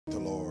The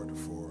Lord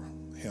for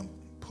him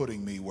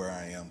putting me where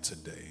I am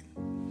today.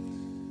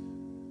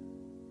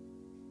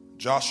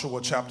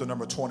 Joshua chapter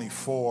number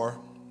 24,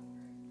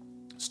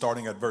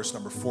 starting at verse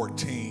number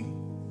 14.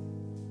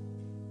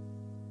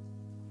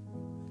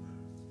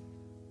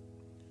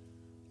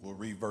 We'll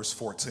read verse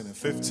 14 and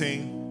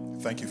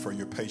 15. Thank you for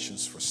your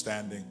patience for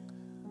standing.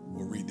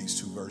 We'll read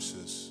these two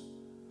verses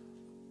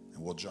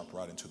and we'll jump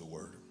right into the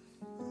word.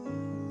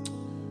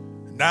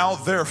 Now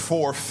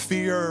therefore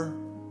fear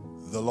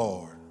the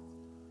Lord.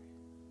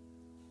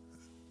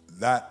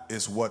 That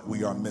is what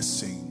we are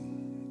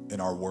missing in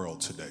our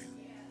world today.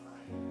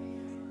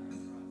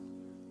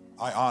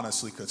 I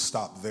honestly could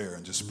stop there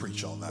and just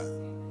preach on that.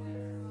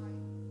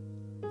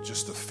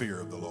 Just the fear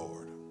of the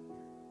Lord.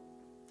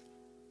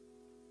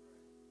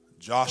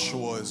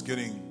 Joshua is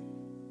getting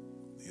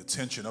the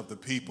attention of the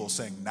people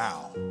saying,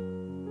 now,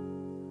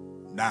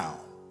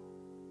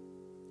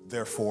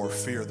 therefore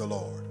fear the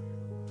Lord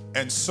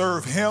and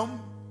serve him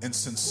in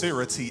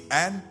sincerity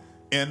and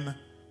in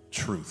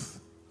truth.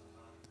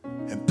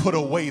 And put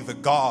away the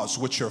gods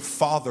which your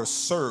father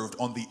served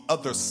on the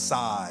other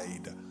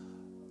side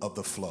of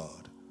the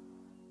flood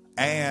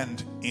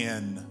and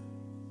in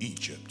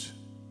Egypt,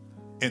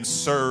 and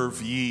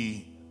serve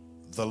ye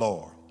the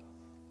Lord.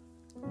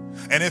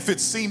 And if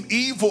it seem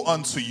evil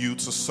unto you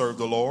to serve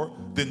the Lord,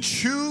 then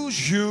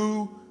choose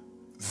you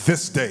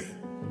this day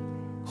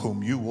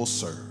whom you will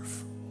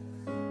serve.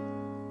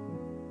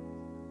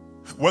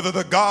 Whether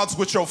the gods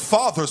which your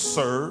father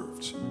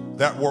served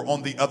that were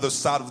on the other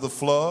side of the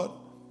flood,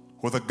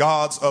 or the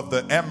gods of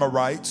the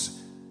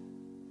Amorites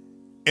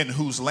in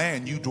whose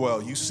land you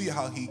dwell. You see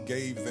how he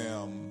gave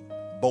them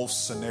both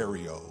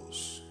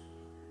scenarios.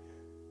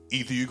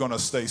 Either you're going to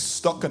stay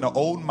stuck in the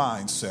old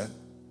mindset,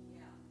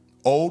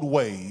 old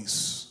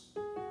ways,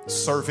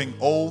 serving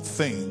old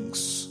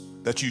things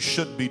that you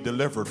should be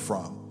delivered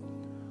from.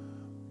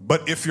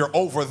 But if you're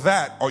over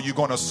that, are you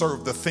going to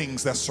serve the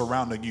things that's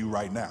surrounding you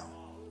right now?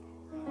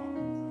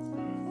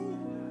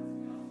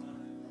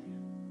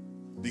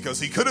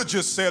 Because he could have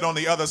just said on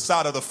the other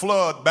side of the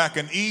flood back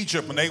in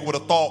Egypt, and they would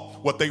have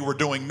thought what they were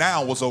doing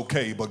now was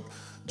okay. But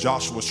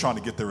Joshua was trying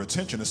to get their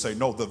attention and say,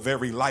 no, the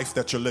very life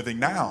that you're living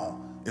now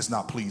is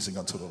not pleasing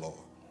unto the Lord.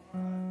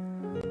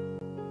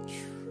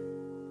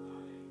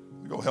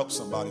 Go help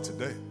somebody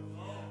today.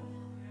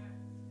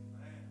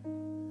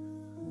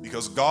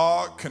 Because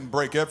God can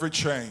break every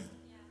chain.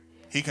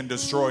 He can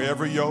destroy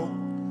every yoke.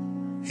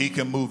 He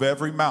can move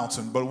every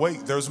mountain. But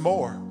wait, there's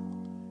more.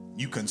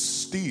 You can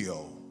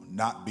still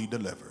not be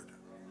delivered.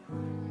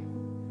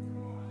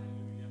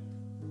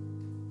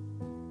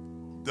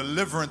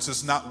 Deliverance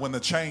is not when the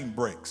chain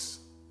breaks.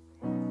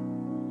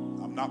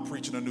 I'm not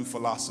preaching a new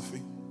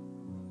philosophy.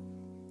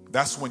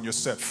 That's when you're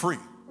set free.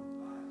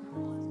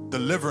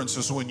 Deliverance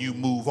is when you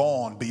move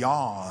on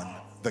beyond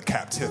the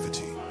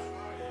captivity.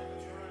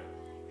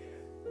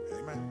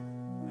 Amen.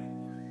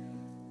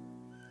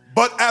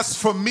 But as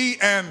for me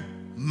and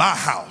my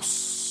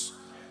house,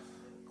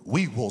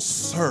 we will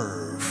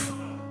serve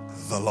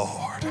the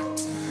Lord.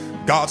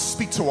 God,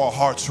 speak to our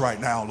hearts right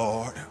now,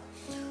 Lord.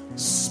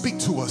 Speak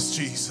to us,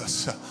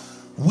 Jesus.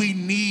 We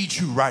need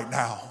you right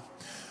now.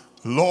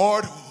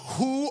 Lord,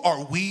 who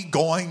are we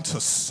going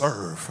to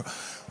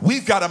serve?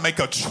 We've got to make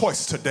a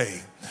choice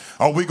today.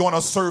 Are we going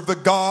to serve the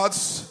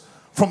gods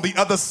from the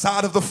other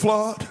side of the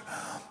flood?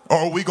 Or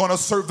are we going to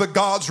serve the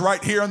gods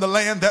right here in the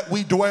land that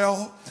we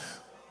dwell?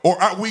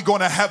 Or are we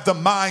going to have the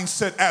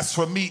mindset, as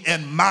for me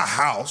and my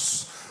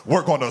house,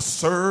 we're going to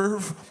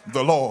serve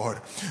the Lord?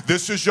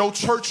 This is your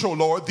church, oh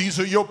Lord. These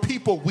are your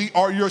people. We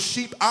are your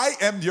sheep. I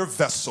am your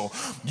vessel.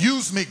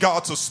 Use me,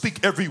 God, to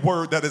speak every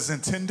word that is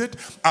intended.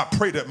 I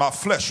pray that my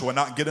flesh will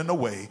not get in the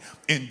way.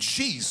 In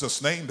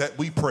Jesus' name that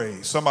we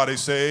pray. Somebody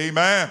say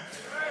amen.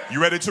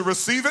 You ready to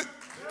receive it?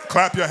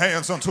 Clap your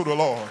hands unto the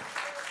Lord.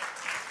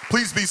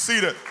 Please be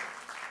seated.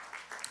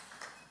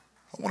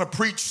 I want to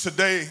preach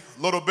today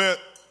a little bit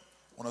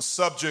on a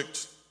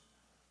subject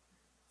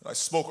that I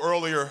spoke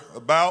earlier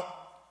about.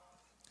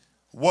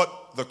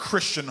 What the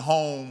Christian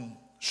home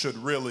should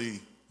really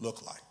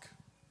look like.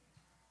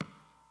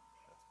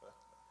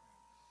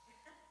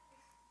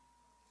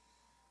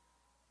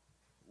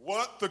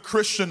 What the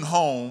Christian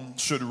home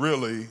should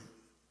really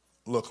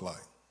look like.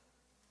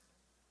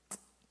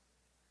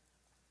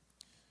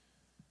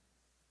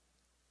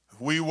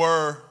 If we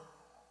were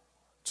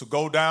to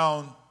go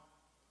down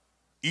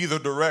either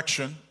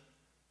direction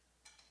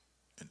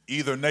in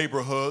either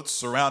neighborhood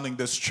surrounding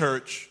this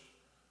church,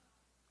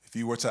 if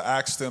you were to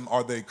ask them,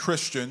 are they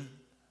Christian?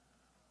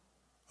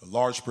 A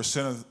large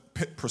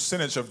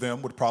percentage of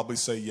them would probably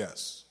say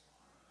yes.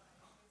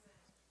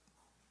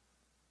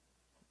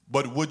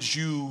 But would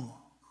you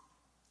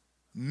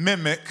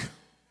mimic,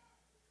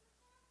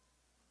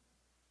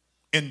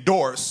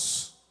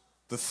 endorse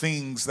the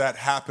things that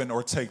happen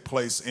or take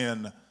place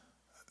in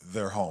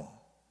their home?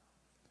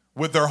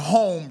 Would their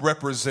home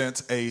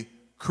represent a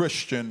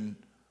Christian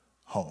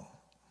home?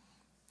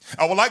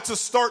 I would like to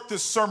start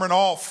this sermon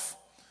off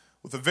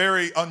with a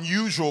very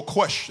unusual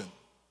question.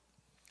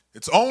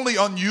 It's only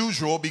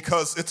unusual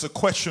because it's a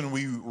question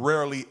we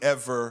rarely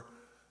ever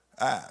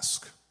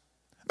ask.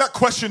 That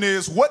question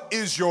is, what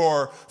is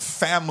your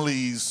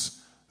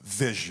family's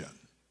vision?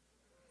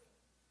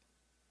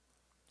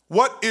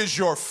 What is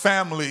your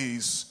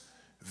family's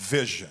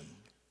vision?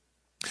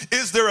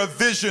 Is there a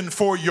vision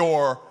for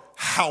your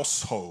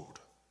household?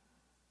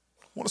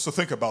 I want us to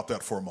think about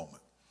that for a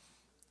moment.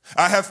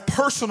 I have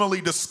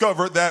personally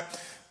discovered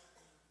that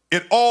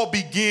it all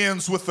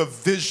begins with a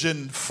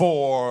vision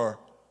for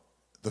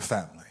the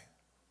family.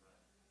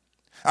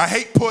 I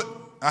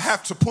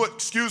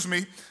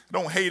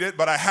don't hate it,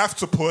 but I have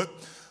to put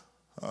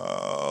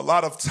a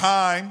lot of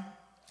time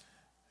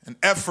and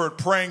effort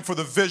praying for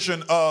the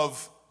vision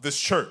of this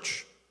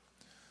church.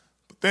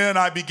 But then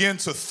I begin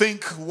to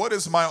think, what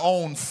is my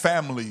own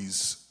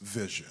family's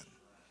vision?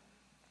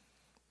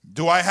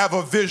 Do I have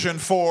a vision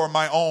for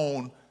my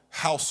own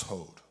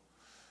household?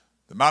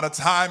 The amount of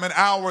time and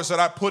hours that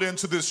I put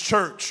into this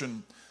church,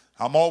 and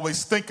I'm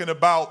always thinking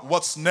about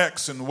what's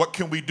next and what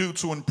can we do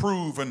to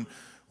improve and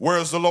where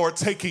is the Lord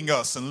taking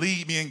us, and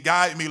lead me and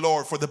guide me,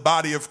 Lord, for the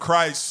body of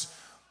Christ.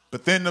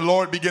 But then the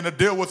Lord began to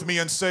deal with me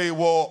and say,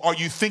 well, are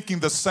you thinking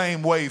the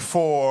same way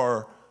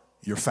for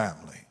your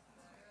family?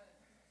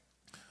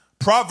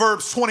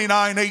 Proverbs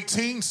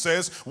 29:18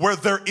 says, where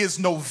there is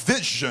no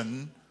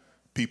vision,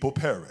 people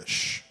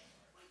perish.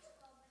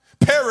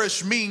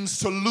 Perish means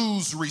to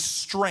lose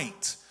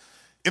restraint.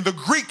 In the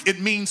Greek, it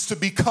means to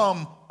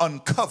become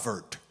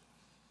uncovered.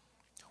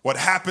 What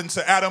happened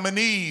to Adam and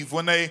Eve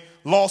when they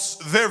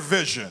lost their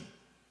vision?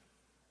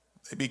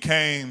 They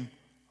became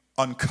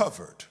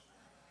uncovered.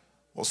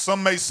 Well,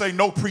 some may say,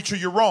 no, preacher,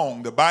 you're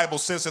wrong. The Bible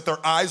says that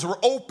their eyes were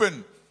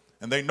open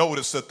and they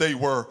noticed that they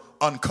were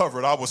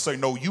uncovered. I would say,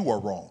 no, you are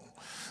wrong.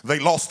 They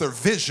lost their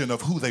vision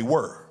of who they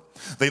were.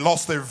 They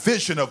lost their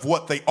vision of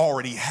what they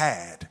already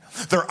had.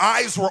 Their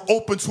eyes were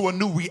open to a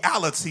new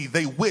reality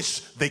they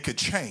wish they could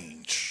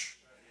change.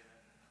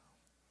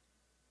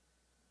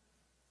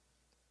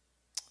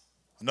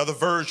 Another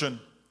version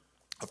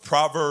of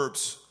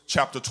Proverbs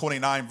chapter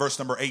 29, verse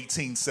number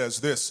 18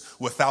 says this: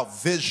 without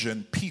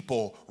vision,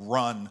 people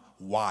run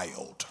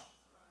wild.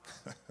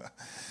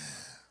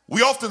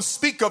 We often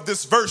speak of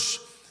this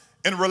verse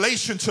in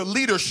relation to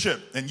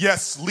leadership. And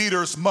yes,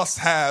 leaders must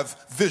have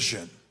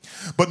vision.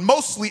 But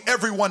mostly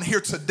everyone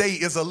here today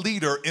is a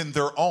leader in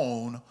their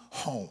own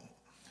home.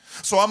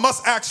 So I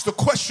must ask the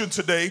question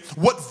today,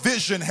 what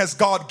vision has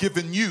God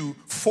given you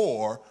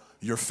for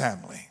your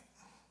family?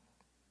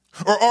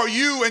 Or are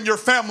you and your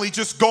family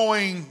just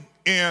going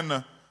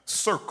in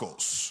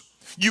circles?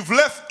 You've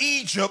left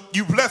Egypt,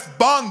 you've left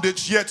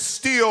bondage, yet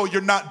still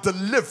you're not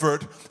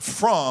delivered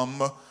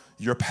from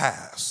your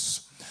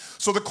past.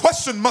 So the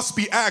question must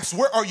be asked,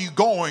 where are you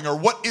going, or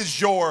what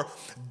is your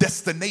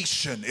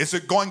destination? Is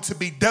it going to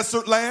be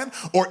desert land,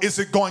 or is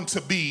it going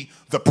to be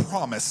the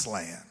promised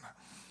land?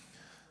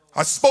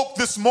 I spoke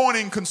this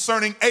morning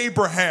concerning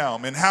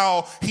Abraham and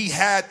how he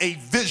had a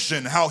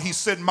vision, how he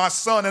said, my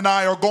son and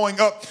I are going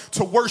up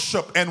to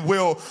worship and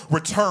will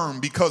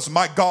return because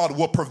my God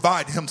will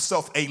provide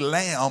himself a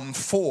lamb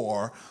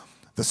for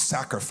the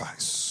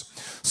sacrifice.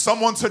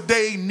 Someone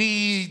today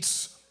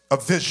needs a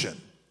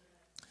vision.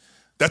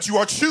 That you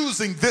are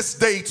choosing this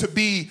day to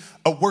be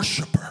a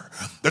worshiper.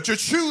 That you're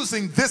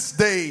choosing this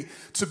day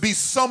to be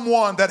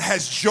someone that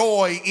has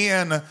joy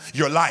in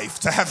your life,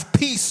 to have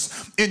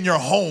peace in your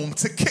home,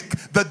 to kick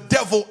the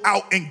devil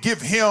out and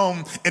give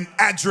him an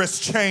address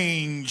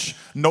change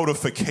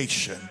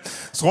notification.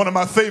 It's one of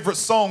my favorite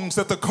songs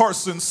that the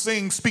Carsons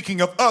sing,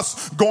 speaking of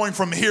us going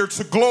from here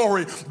to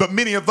glory. But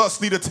many of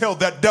us need to tell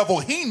that devil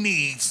he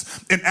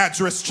needs an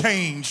address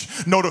change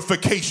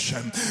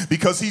notification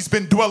because he's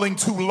been dwelling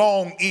too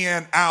long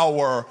in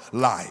our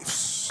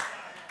lives.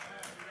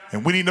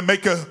 And we need to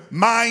make a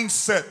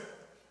mindset,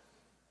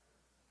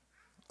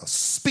 a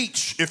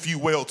speech, if you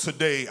will,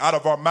 today out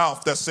of our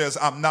mouth that says,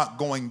 I'm not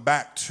going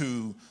back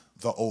to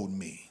the old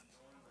me.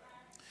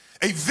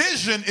 A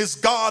vision is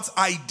God's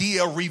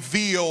idea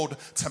revealed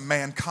to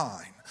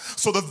mankind.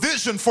 So the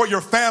vision for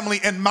your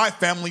family and my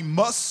family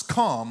must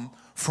come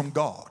from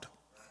God.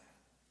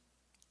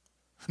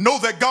 Know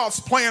that God's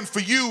plan for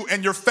you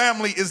and your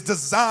family is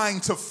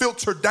designed to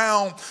filter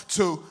down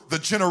to the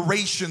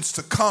generations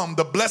to come.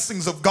 The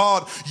blessings of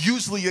God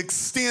usually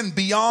extend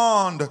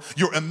beyond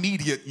your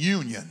immediate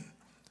union.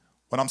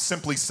 What I'm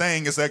simply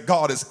saying is that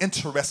God is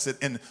interested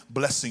in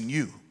blessing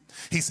you.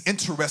 He's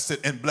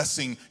interested in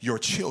blessing your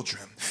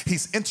children.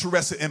 He's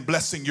interested in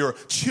blessing your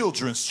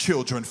children's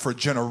children for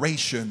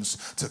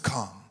generations to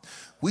come.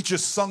 We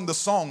just sung the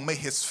song, may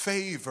his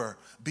favor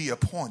be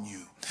upon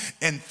you.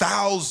 And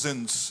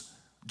thousands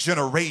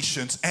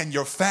generations, and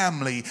your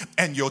family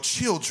and your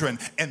children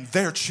and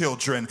their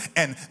children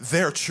and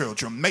their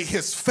children. May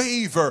his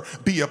favor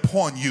be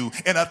upon you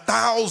in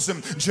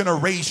 1,000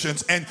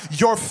 generations, and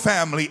your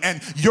family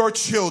and your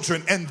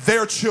children and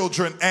their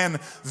children and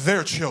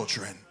their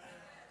children.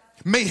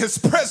 May his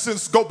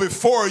presence go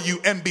before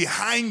you and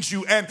behind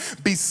you and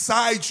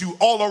beside you,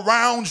 all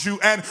around you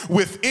and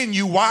within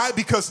you. Why?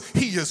 Because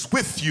he is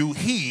with you.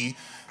 He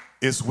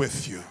is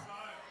with you.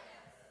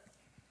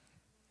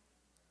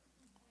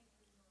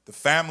 The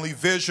family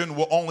vision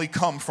will only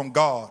come from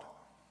God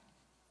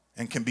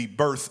and can be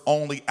birthed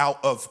only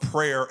out of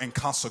prayer and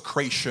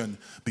consecration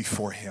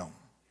before Him.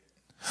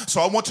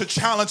 So I want to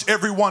challenge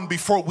everyone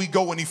before we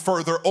go any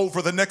further.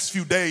 Over the next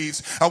few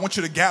days, I want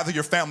you to gather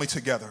your family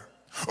together,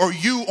 or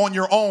you on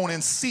your own,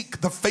 and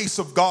seek the face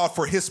of God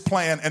for His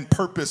plan and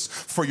purpose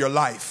for your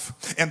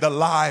life and the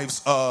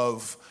lives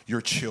of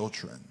your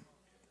children.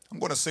 I'm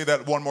going to say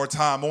that one more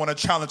time. I want to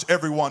challenge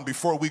everyone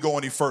before we go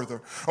any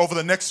further. Over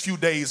the next few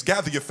days,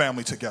 gather your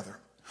family together.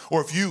 Or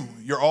if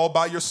you're all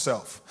by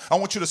yourself, I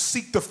want you to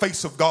seek the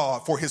face of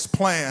God for His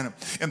plan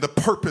and the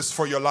purpose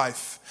for your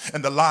life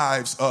and the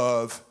lives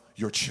of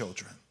your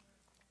children.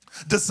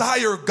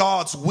 Desire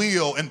God's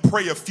will and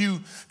pray a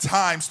few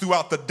times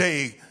throughout the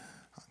day,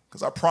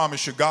 because I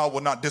promise you, God will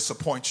not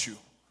disappoint you.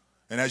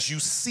 And as you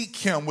seek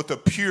Him with a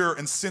pure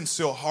and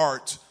sincere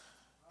heart,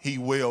 He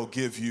will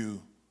give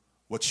you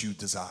what you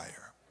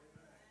desire.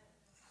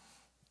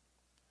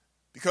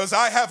 Because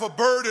I have a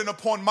burden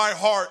upon my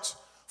heart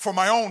for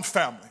my own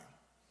family.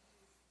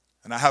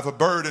 And I have a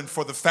burden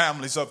for the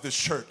families of this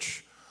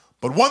church.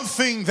 But one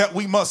thing that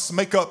we must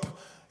make up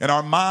in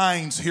our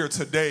minds here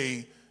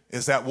today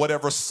is that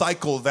whatever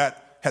cycle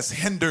that has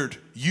hindered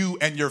you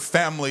and your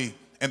family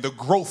and the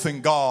growth in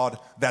God,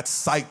 that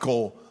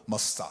cycle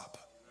must stop.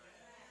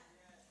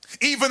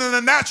 Even in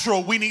the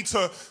natural, we need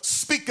to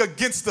speak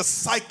against the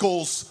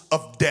cycles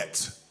of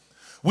debt.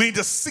 We need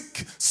to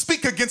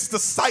speak against the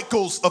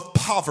cycles of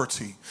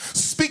poverty,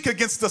 speak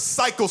against the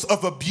cycles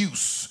of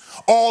abuse,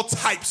 all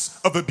types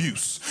of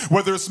abuse,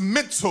 whether it's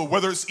mental,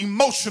 whether it's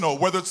emotional,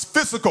 whether it's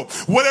physical,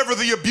 whatever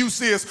the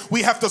abuse is,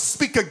 we have to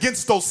speak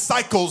against those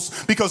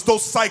cycles because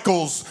those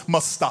cycles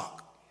must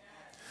stop.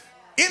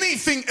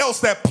 Anything else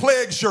that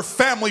plagues your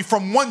family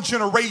from one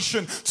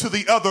generation to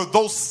the other,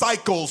 those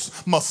cycles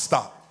must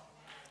stop.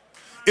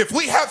 If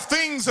we have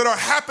things that are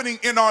happening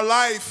in our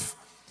life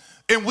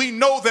and we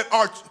know that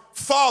our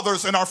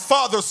fathers and our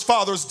fathers'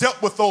 fathers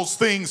dealt with those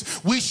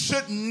things, we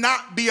should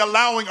not be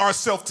allowing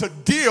ourselves to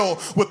deal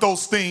with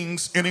those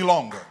things any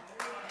longer.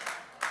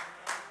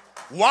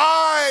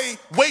 Why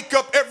wake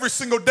up every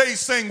single day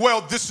saying, well,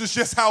 this is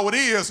just how it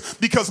is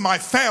because my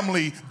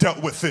family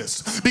dealt with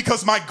this,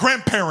 because my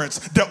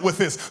grandparents dealt with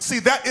this? See,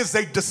 that is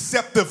a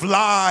deceptive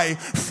lie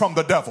from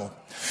the devil.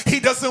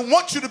 He doesn't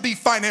want you to be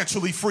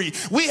financially free.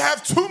 We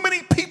have too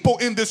many people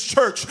in this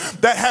church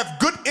that have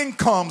good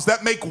incomes,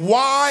 that make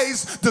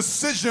wise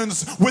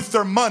decisions with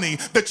their money,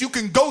 that you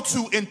can go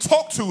to and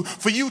talk to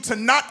for you to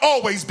not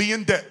always be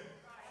in debt.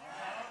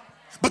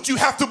 But you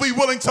have to be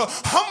willing to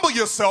humble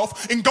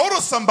yourself and go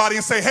to somebody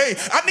and say, hey,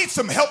 I need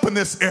some help in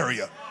this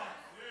area.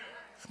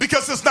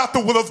 Because it's not the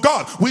will of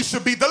God. We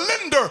should be the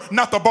lender,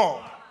 not the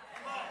borrower.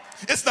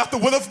 It's not the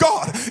will of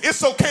God.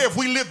 It's okay if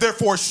we live there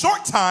for a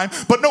short time,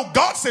 but no,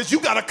 God says you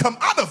got to come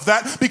out of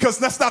that because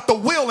that's not the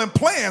will and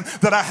plan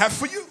that I have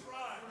for you.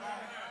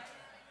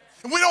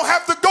 And we don't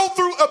have to go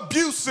through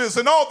abuses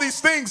and all these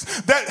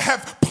things that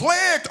have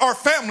plagued our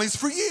families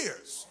for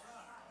years.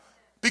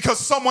 Because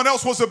someone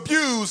else was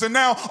abused and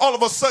now all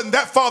of a sudden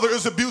that father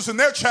is abusing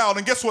their child,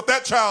 and guess what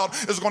that child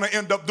is going to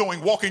end up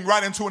doing? Walking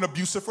right into an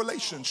abusive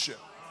relationship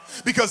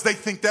because they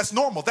think that's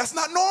normal. That's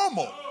not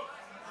normal.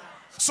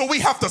 So we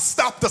have to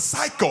stop the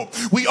cycle.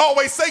 We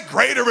always say,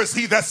 greater is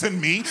He that's in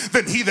me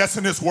than he that's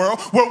in this world.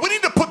 Well, we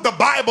need to put the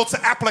Bible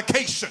to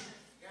application.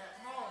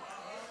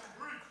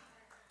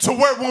 To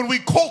where when we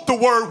quote the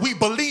word, we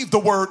believe the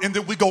word, and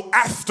then we go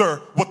after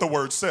what the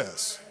word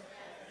says.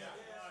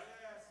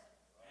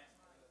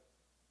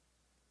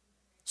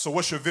 So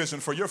what's your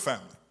vision for your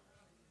family?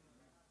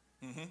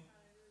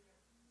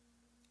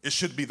 It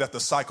should be that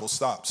the cycle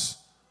stops.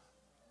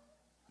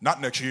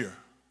 Not next year.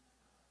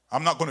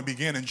 I'm not going to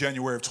begin in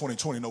January of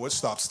 2020. No, it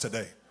stops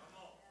today.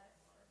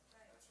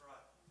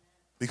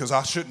 Because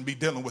I shouldn't be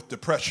dealing with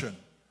depression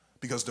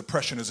because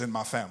depression is in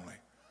my family.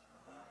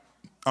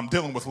 I'm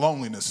dealing with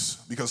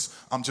loneliness because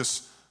I'm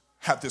just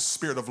have this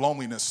spirit of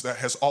loneliness that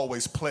has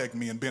always plagued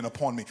me and been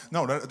upon me.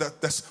 No,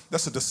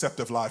 that's a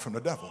deceptive lie from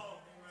the devil.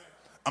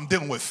 I'm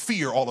dealing with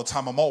fear all the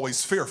time. I'm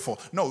always fearful.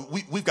 No,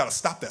 we've got to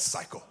stop that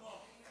cycle.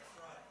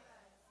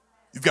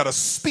 You've got to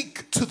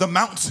speak to the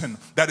mountain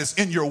that is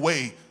in your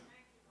way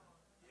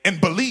and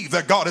believe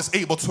that God is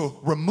able to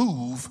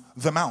remove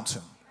the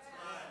mountain.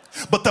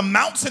 But the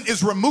mountain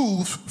is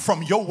removed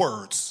from your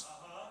words.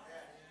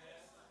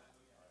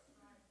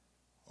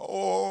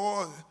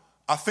 Oh,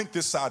 I think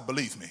this side,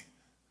 believe me.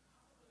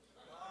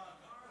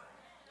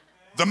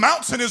 The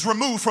mountain is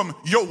removed from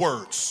your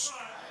words.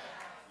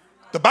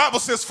 The Bible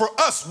says for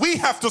us, we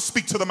have to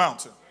speak to the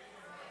mountain.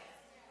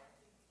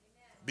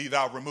 Be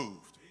thou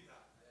removed.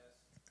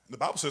 The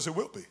Bible says it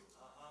will be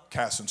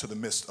cast into the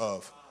midst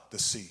of the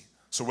sea.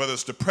 So whether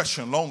it's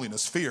depression,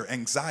 loneliness, fear,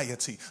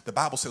 anxiety, the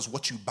Bible says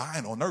what you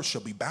bind on earth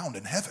shall be bound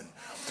in heaven.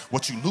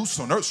 What you loose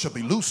on earth shall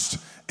be loosed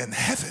in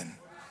heaven.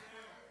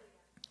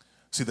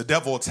 See, the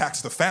devil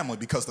attacks the family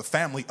because the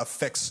family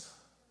affects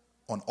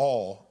on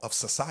all of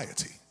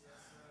society.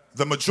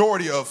 The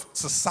majority of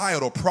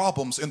societal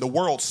problems in the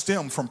world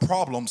stem from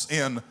problems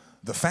in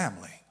the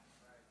family.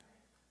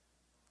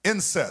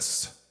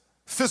 Incest,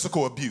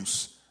 physical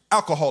abuse,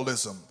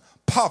 alcoholism,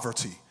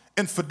 poverty,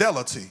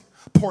 infidelity,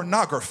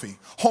 pornography,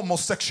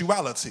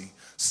 homosexuality,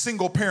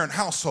 single parent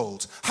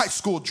households, high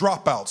school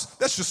dropouts.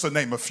 That's just to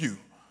name a few.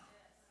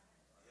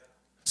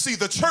 See,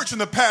 the church in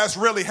the past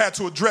rarely had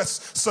to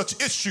address such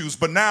issues,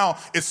 but now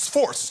it's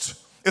forced.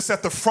 It's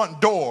at the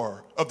front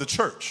door of the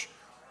church,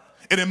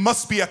 and it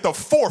must be at the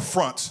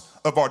forefront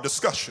of our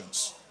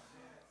discussions.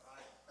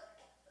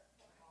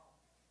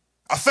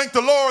 I thank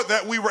the Lord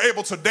that we were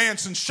able to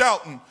dance and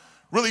shout and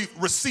really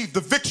receive the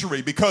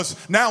victory, because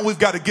now we've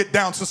got to get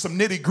down to some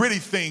nitty-gritty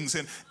things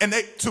and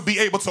to be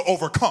able to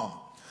overcome,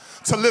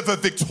 to live a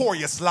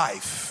victorious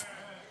life.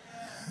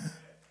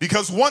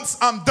 Because once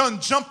I'm done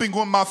jumping,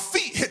 when my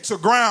feet hit the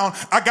ground,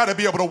 I got to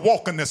be able to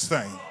walk in this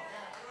thing.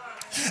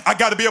 I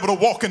got to be able to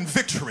walk in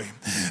victory.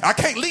 I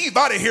can't leave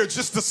out of here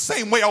just the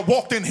same way I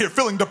walked in here,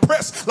 feeling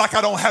depressed like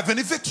I don't have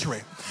any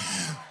victory.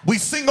 We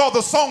sing all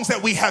the songs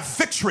that we have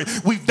victory.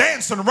 We've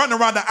danced and run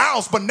around the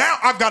aisles, but now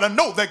I've got to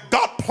know that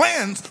God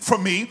plans for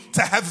me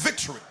to have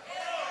victory.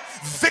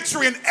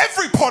 Victory in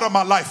every part of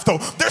my life, though.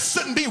 There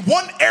shouldn't be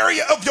one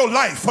area of your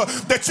life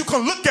that you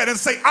can look at and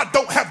say, I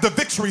don't have the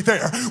victory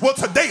there. Well,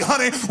 today,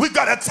 honey, we've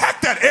got to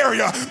attack that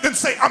area and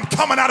say, I'm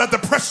coming out of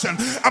depression.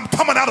 I'm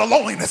coming out of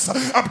loneliness.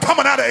 I'm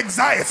coming out of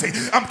anxiety.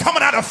 I'm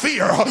coming out of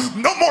fear.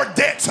 No more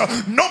debt.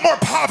 No more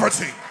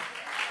poverty.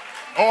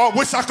 Oh, I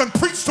wish I could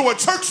preach to a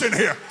church in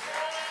here.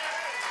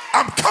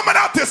 I'm coming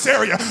out this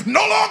area. No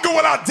longer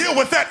will I deal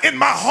with that in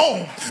my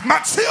home. My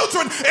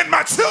children and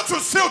my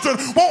children's children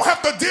won't have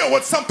to deal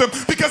with something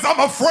because I'm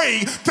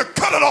afraid to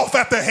cut it off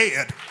at the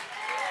head.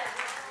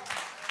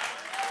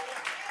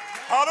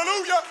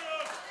 Hallelujah.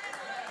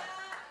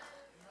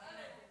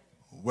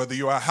 Whether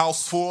you're a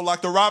house full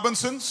like the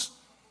Robinsons,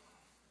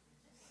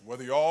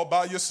 whether you're all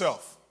by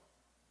yourself,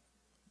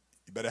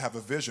 you better have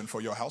a vision for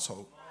your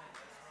household.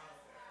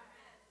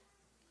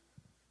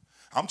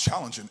 I'm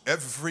challenging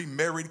every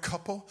married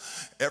couple,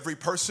 every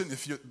person,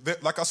 if you're,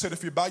 like I said,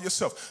 if you're by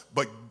yourself,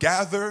 but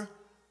gather,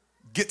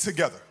 get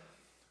together,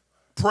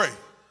 pray,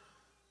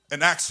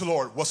 and ask the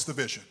Lord, what's the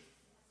vision?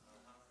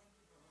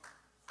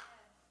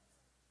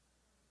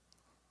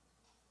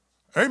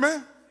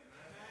 Amen.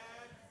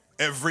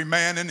 Every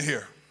man in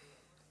here,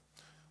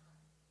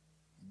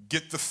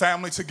 get the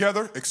family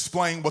together,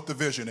 explain what the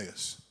vision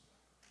is.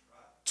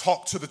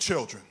 Talk to the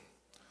children.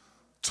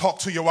 Talk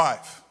to your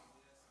wife.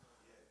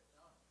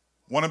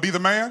 Want to be the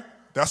man?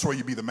 That's where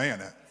you be the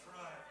man at.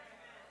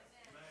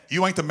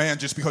 You ain't the man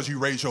just because you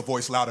raise your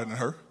voice louder than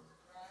her.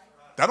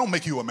 That don't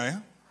make you a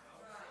man.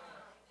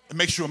 It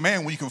makes you a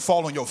man when you can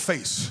fall on your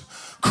face,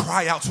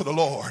 cry out to the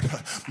Lord,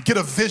 get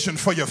a vision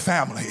for your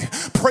family,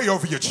 pray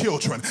over your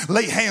children,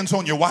 lay hands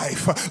on your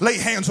wife, lay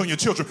hands on your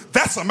children.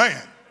 That's a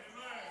man.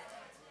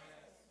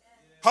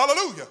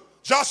 Hallelujah.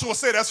 Joshua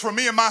said, as for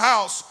me and my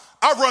house,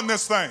 I run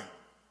this thing.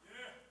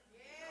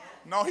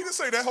 No, he didn't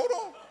say that. Hold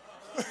on.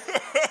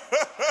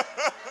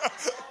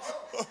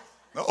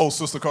 Oh,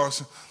 Sister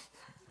Carson.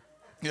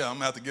 Yeah, I'm going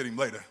to have to get him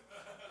later.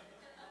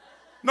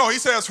 No, he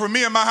says, for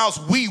me and my house,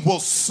 we will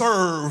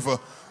serve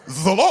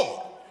the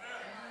Lord.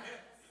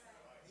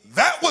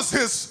 That was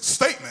his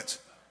statement.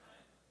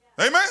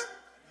 Amen?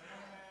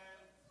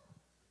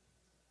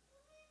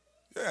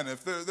 Yeah, and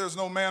if there's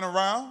no man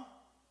around,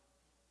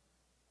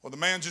 or the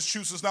man just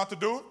chooses not to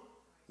do it,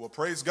 well,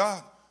 praise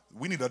God.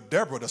 We need a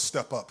Deborah to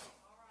step up.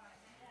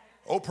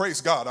 Oh, praise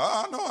God.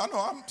 I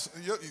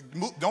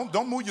know.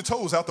 Don't move your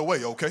toes out the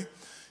way, okay?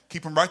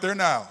 Keep them right there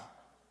now.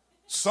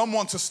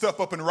 Someone to step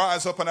up and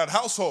rise up in that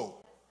household.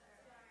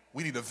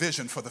 We need a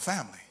vision for the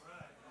family.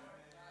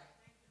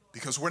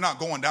 Because we're not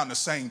going down the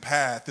same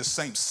path, the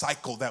same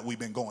cycle that we've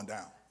been going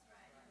down.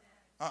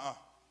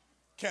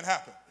 Can't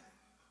happen.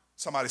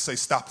 Somebody say,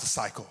 stop the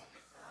cycle.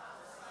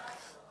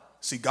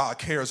 See, God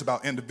cares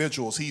about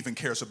individuals. He even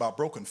cares about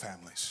broken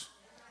families.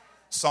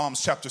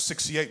 Psalms chapter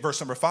 68, verse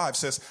number 5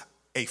 says,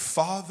 a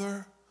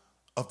father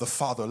of the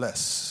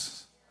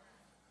fatherless.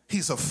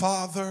 He's a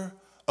father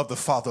of the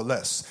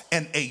fatherless.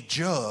 And a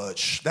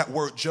judge, that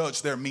word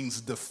judge there means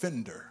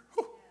defender.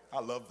 Whew, I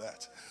love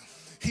that.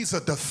 He's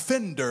a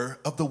defender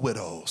of the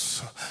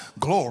widows.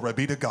 Glory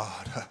be to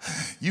God.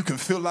 You can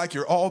feel like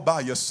you're all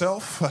by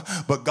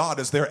yourself, but God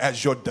is there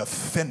as your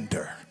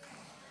defender.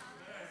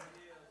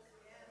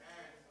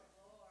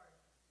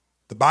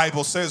 The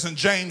Bible says in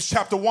James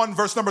chapter 1,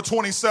 verse number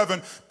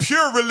 27,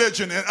 pure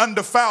religion and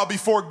undefiled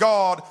before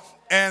God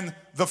and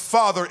the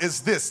Father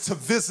is this, to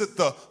visit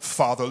the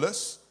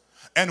fatherless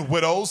and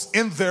widows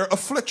in their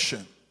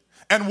affliction.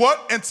 And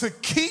what? And to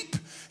keep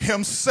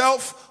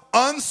himself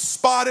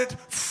unspotted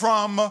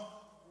from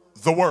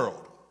the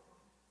world.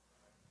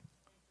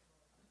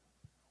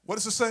 What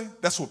does it say?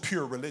 That's what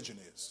pure religion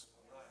is.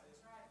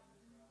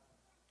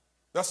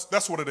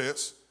 That's what it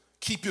is.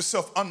 Keep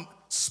yourself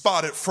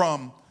unspotted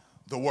from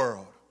the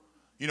world.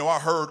 You know, I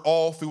heard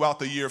all throughout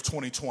the year of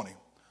 2020,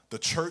 the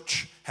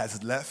church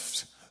has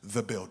left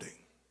the building.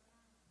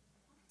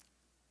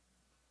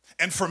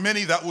 And for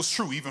many, that was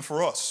true, even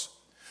for us.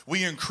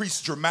 We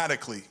increased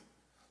dramatically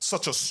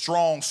such a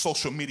strong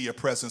social media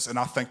presence, and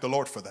I thank the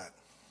Lord for that.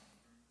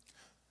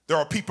 There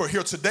are people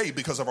here today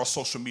because of our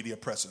social media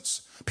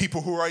presence.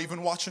 People who are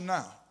even watching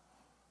now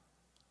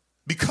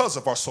because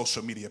of our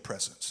social media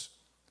presence.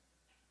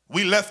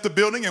 We left the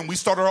building and we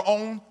started our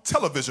own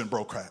television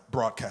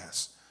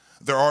broadcast.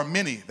 There are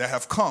many that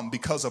have come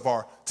because of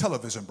our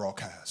television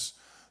broadcast.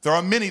 There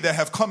are many that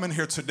have come in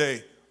here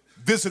today,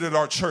 visited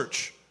our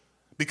church,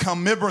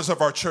 become members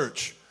of our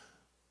church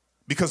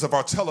because of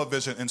our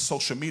television and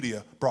social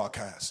media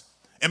broadcast.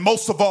 And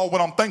most of all,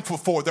 what I'm thankful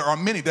for, there are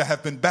many that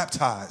have been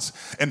baptized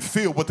and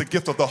filled with the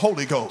gift of the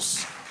Holy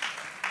Ghost.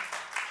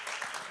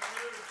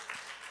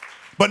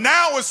 But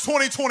now it's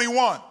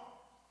 2021.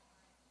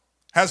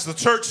 Has the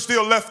church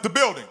still left the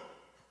building?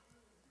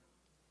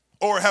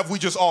 Or have we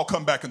just all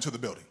come back into the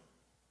building?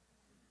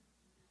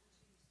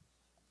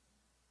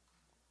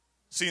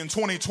 See, in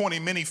 2020,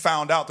 many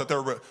found out that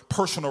their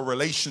personal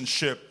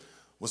relationship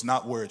was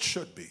not where it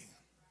should be.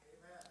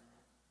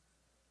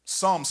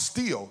 Some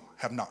still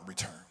have not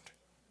returned.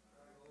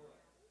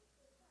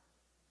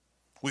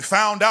 We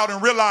found out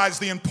and realized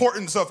the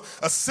importance of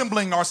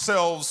assembling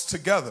ourselves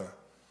together.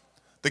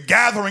 The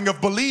gathering of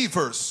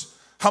believers,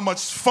 how much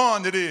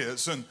fun it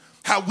is, and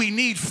how we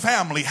need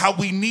family, how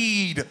we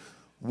need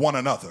one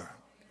another.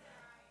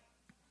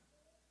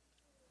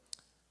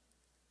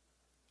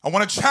 I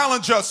want to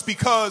challenge us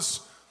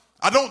because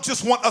I don't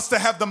just want us to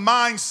have the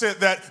mindset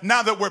that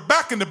now that we're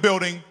back in the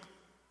building,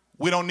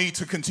 we don't need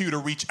to continue to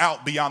reach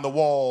out beyond the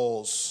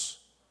walls.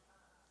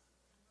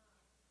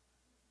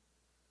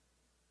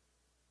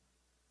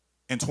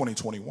 In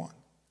 2021.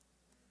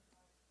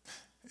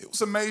 It was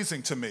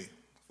amazing to me.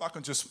 If I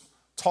can just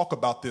talk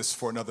about this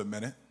for another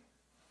minute.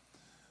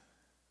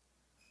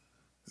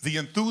 The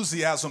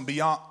enthusiasm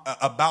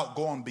about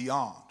going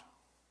beyond.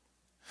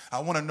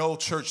 I want to know,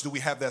 church, do we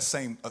have that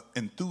same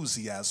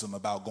enthusiasm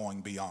about going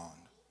beyond?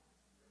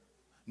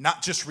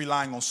 Not just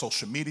relying on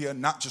social media,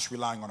 not just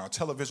relying on our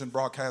television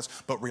broadcast,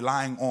 but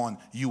relying on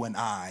you and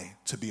I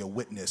to be a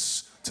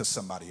witness to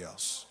somebody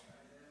else.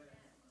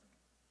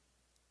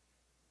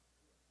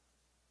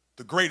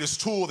 The greatest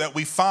tool that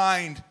we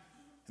find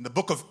in the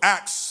book of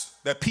Acts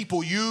that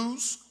people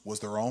use was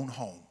their own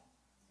home.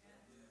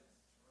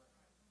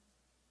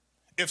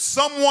 If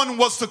someone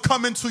was to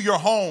come into your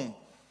home,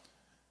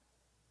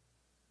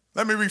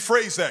 let me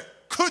rephrase that.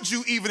 Could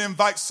you even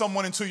invite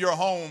someone into your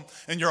home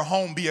and your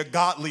home be a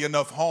godly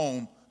enough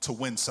home to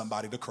win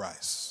somebody to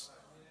Christ?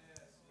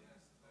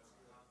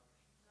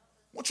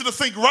 I want you to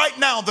think right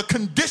now, the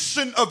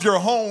condition of your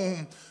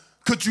home.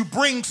 Could you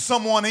bring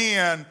someone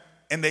in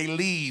and they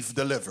leave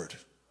delivered?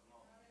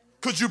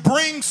 Could you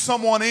bring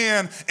someone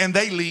in and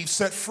they leave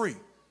set free?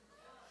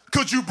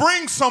 Could you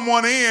bring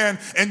someone in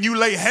and you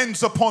lay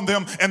hands upon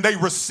them and they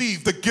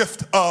receive the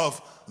gift of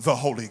the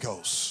Holy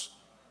Ghost?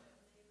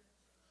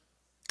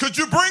 Could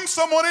you bring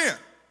someone in?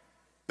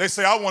 They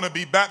say, I want to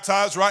be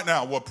baptized right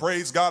now. Well,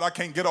 praise God, I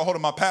can't get a hold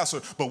of my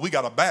pastor, but we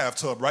got a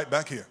bathtub right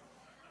back here.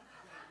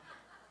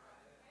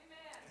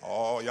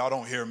 Oh, y'all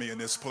don't hear me in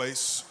this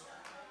place.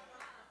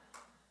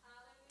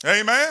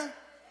 Amen.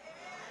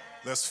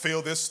 Let's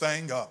fill this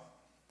thing up.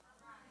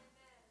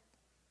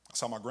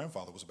 That's how my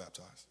grandfather was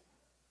baptized.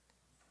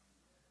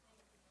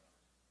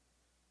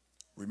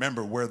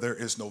 Remember, where there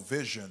is no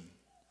vision,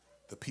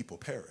 the people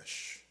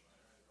perish.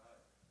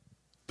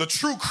 The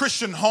true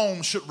Christian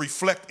home should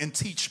reflect and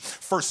teach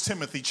 1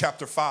 Timothy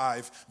chapter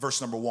 5,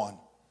 verse number 1.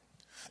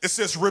 It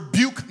says,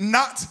 rebuke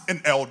not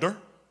an elder,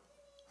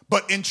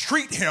 but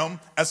entreat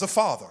him as a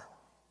father,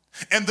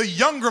 and the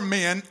younger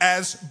men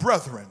as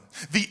brethren,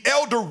 the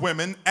elder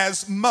women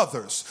as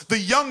mothers, the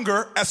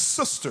younger as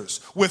sisters,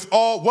 with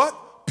all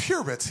what?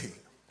 Purity.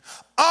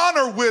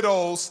 Honor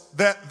widows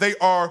that they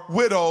are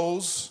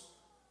widows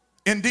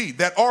indeed,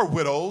 that are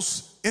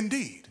widows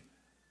indeed.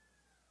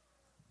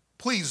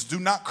 Please do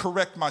not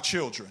correct my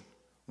children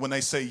when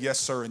they say yes,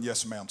 sir, and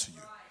yes, ma'am to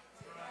you.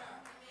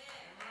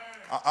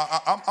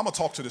 I'm going to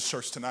talk to this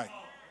church tonight.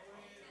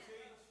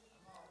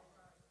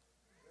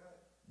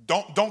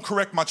 Don't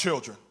correct my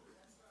children.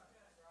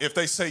 If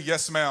they say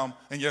yes, ma'am,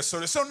 and yes, sir,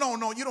 they say,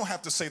 no, you don't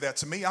have to say that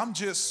to me. I'm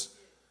just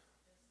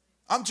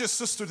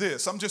sister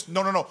this.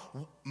 No.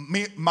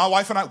 My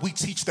wife and I, we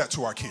teach that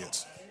to our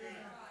kids.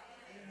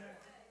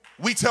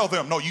 We tell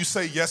them, no, you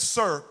say yes,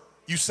 sir.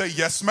 You say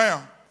yes,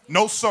 ma'am.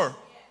 No, sir.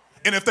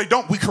 And if they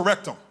don't, we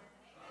correct them.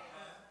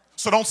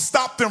 So don't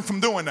stop them from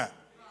doing that.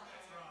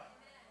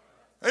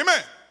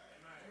 Amen.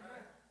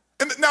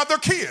 And now they're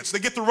kids. They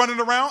get to running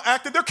around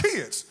acting. They're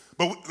kids.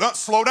 But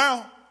slow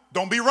down.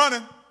 Don't be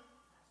running.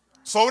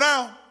 Slow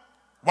down.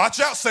 Watch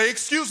out. Say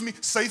excuse me.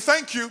 Say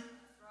thank you.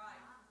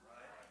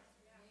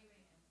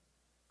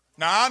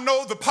 Now I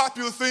know the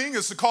popular thing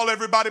is to call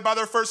everybody by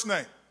their first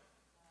name.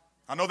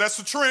 I know that's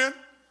the trend.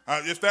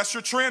 If that's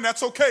your trend,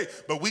 that's okay.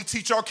 But we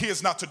teach our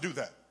kids not to do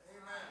that.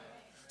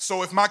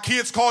 So if my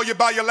kids call you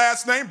by your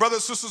last name,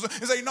 brothers and sisters,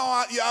 and say, no,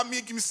 I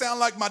make me sound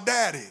like my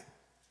daddy.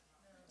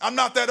 I'm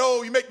not that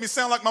old. You make me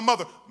sound like my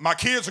mother. My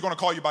kids are going to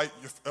call you by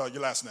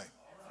your last name.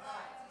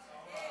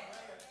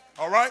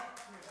 All right?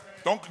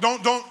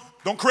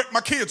 Don't correct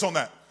my kids on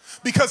that.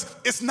 Because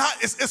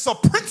it's a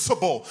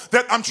principle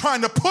that I'm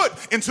trying to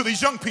put into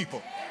these young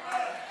people.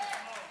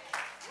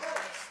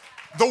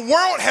 The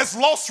world has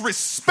lost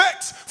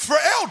respect for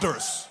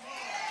elders.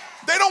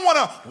 They don't want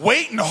to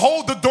wait and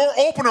hold the door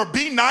open or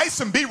be nice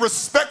and be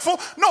respectful.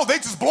 No, they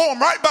just blow them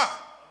right by.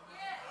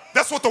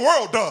 That's what the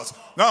world does.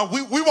 Now,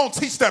 we won't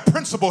teach that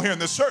principle here in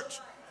this church.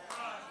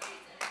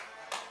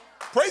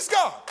 Praise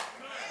God.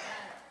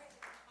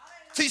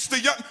 Teach the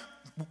young.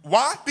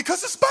 Why?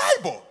 Because it's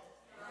Bible.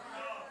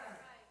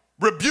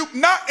 Rebuke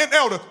not an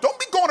elder. Don't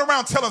be going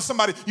around telling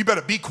somebody, you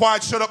better be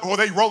quiet, shut up, or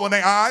they rolling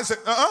their eyes.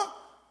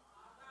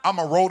 I'm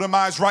going to roll them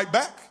eyes right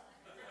back.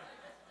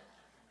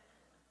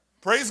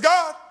 Praise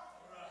God.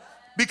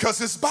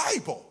 Because it's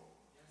Bible.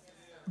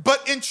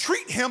 But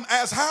entreat him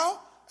as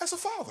how? As a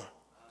father.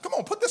 Come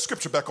on, put that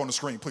scripture back on the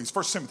screen, please.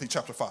 1 Timothy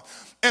chapter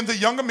 5. And the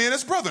younger men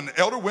as brethren, the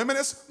elder women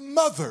as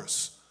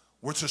mothers,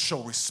 were to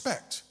show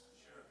respect.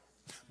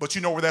 But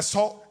you know where that's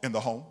taught? In the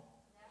home.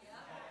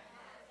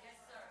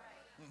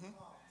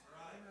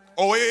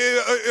 Oh,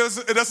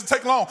 it doesn't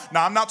take long.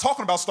 Now, I'm not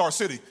talking about Star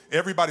City.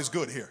 Everybody's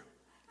good here.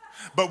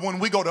 But when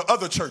we go to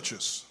other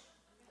churches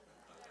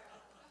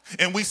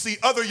and we see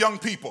other young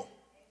people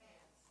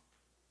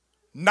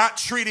not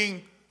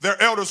treating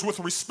their elders with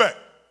respect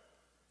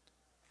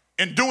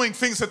and doing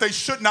things that they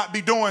should not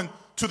be doing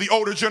to the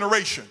older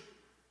generation,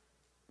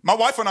 my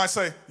wife and I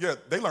say, yeah,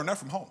 they learn that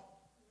from home.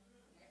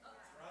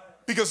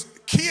 Because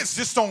kids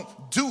just don't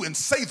do and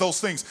say those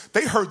things.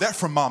 They heard that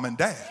from mom and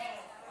dad.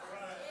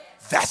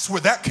 That's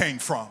where that came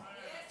from.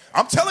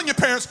 I'm telling you,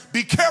 parents,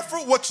 be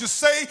careful what you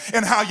say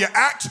and how you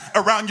act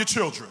around your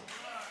children.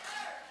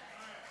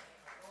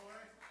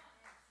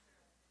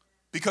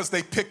 Because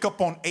they pick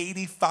up on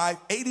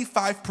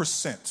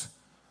 85%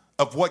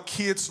 of what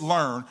kids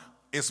learn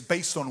is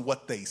based on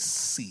what they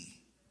see.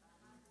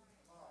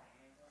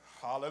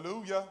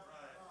 Hallelujah.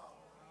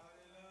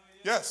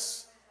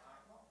 Yes.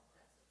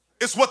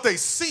 It's what they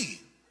see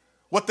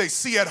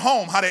at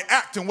home, how they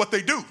act and what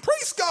they do.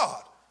 Praise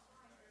God.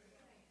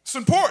 It's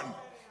important.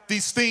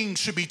 These things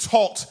should be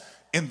taught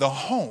in the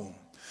home.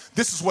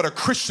 This is what a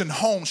Christian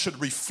home should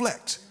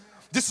reflect.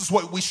 This is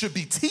what we should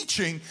be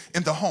teaching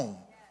in the home.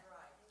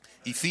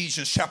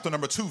 Ephesians chapter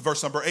number 2,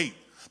 verse number 8.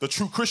 The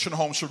true Christian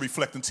home should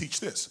reflect and teach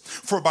this.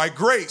 For by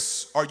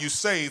grace are you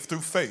saved through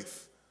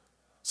faith.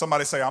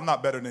 Somebody say, I'm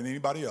not better than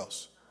anybody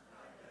else.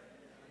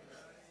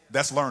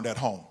 That's learned at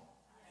home.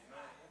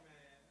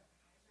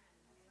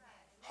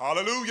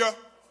 Hallelujah.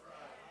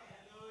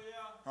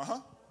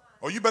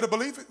 Oh, you better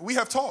believe it. We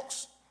have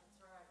talks.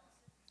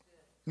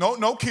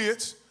 No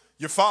kids.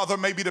 Your father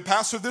may be the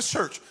pastor of this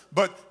church,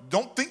 but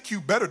don't think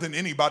you better than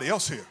anybody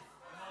else here.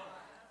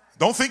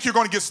 Don't think you're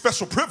going to get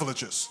special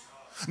privileges.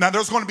 Now,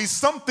 there's going to be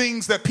some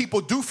things that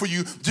people do for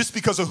you just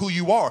because of who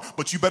you are,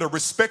 but you better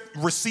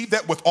receive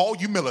that with all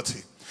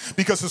humility,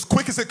 because as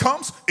quick as it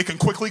comes, it can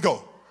quickly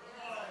go.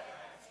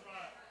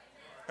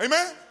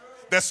 Amen?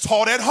 That's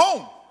taught at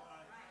home.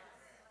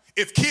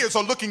 If kids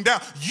are looking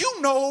down,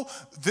 you know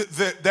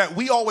that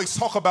we always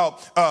talk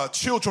about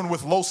children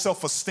with low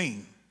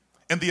self-esteem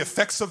and the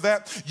effects of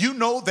that. You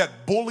know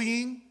that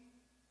bullying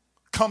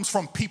comes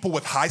from people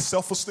with high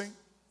self-esteem.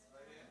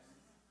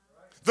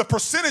 The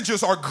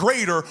percentages are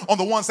greater on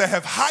the ones that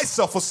have high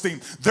self-esteem.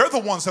 They're the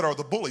ones that are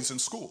the bullies in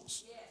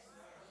schools.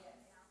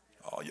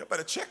 Oh, you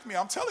better check me.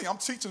 I'm telling you, I'm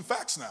teaching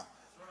facts now.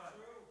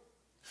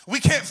 We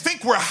can't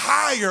think we're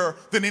higher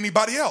than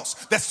anybody else.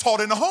 That's taught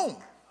in the home.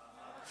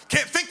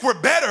 Can't think we're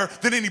better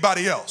than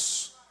anybody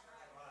else.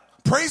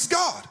 Praise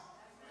God.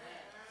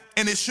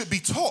 And it should be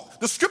taught.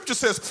 The scripture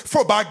says,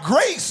 for by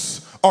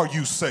grace are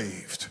you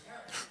saved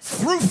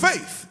through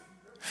faith.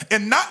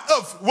 And not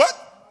of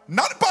what?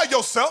 Not by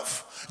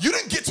yourself. You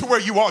didn't get to where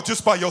you are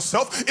just by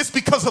yourself. It's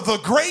because of the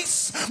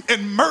grace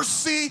and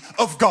mercy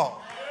of God.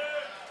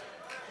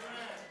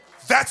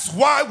 That's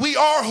why we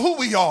are who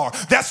we are.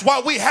 That's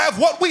why we have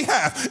what we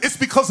have. It's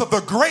because of the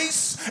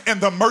grace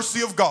and the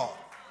mercy of God.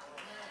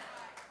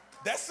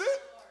 That's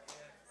it.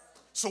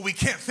 So we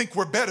can't think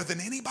we're better than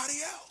anybody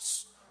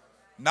else.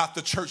 Not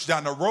the church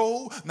down the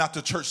road, not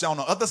the church down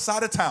the other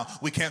side of town.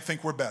 We can't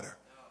think we're better.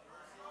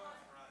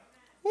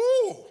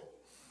 Woo.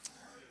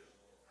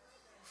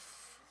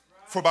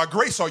 For by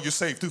grace are you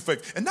saved through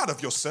faith, and not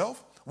of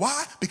yourself.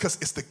 Why? Because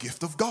it's the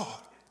gift of God.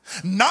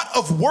 Not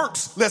of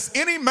works, lest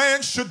any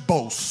man should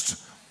boast.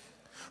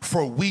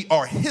 For we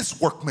are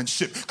his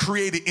workmanship,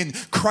 created in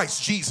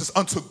Christ Jesus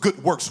unto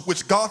good works,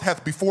 which God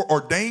hath before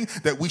ordained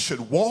that we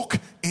should walk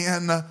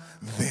in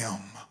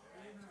them.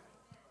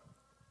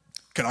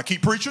 Can I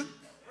keep preaching?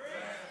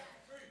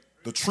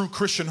 The true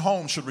Christian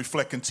home should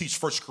reflect and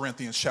teach 1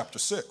 Corinthians chapter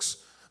 6,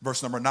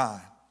 verse number 9.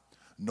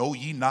 Know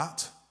ye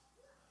not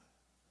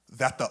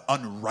that the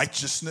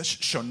unrighteousness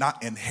shall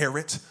not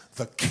inherit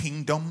the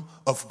kingdom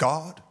of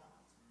God?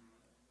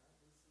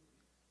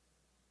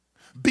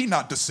 Be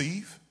not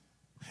deceived.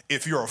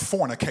 If you're a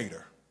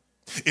fornicator,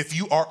 if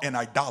you are an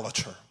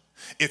idolater,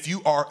 if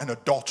you are an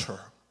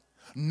adulterer,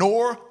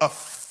 nor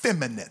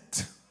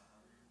effeminate.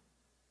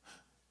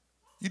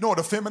 You know what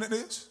effeminate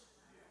is?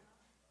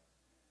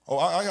 Oh,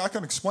 I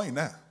can explain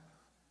that.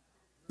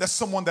 That's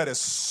someone that is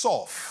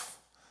soft.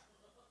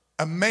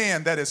 A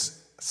man that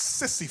is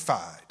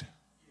sissified.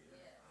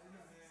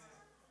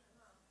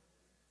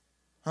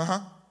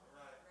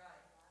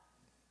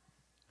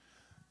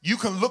 You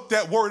can look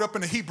that word up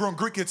in the Hebrew and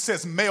Greek. It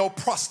says male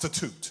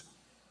prostitute.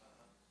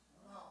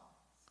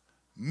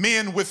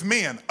 Men with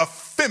men,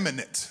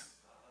 effeminate.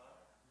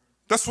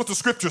 That's what the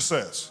scripture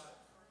says.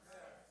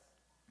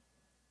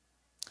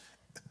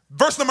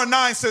 Verse number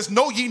 9 says,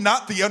 know ye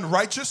not the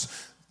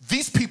unrighteous?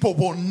 These people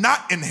will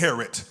not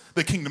inherit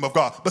the kingdom of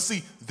God. But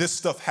see, this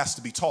stuff has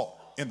to be taught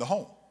in the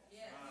home.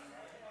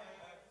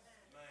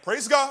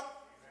 Praise God.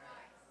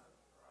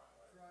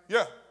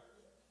 Yeah.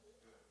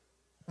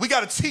 We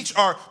got to teach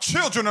our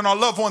children and our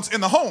loved ones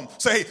in the home.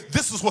 Say, hey,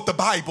 this is what the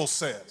Bible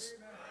says.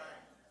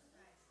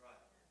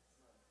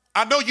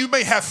 I know you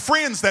may have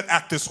friends that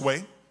act this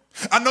way.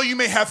 I know you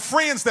may have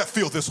friends that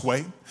feel this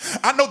way.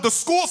 I know the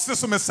school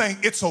system is saying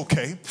it's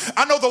okay.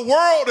 I know the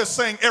world is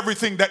saying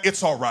everything that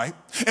it's all right,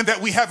 and that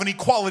we have an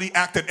Equality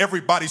Act that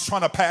everybody's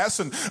trying to pass,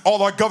 and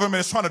all our government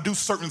is trying to do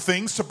certain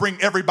things to bring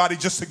everybody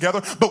just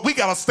together. But we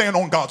got to stand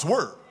on God's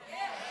word.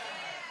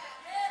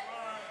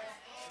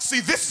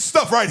 See, this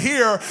stuff right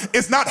here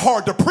is not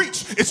hard to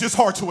preach. It's just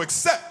hard to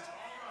accept.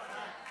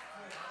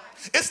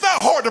 It's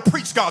not hard to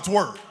preach God's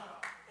word.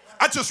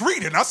 I just read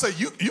it and I say,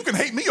 you can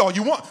hate me all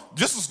you want.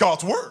 This is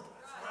God's word.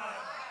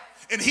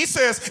 And he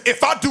says,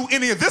 if I do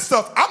any of this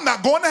stuff, I'm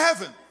not going to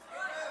heaven.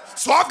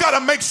 So I've got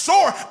to make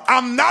sure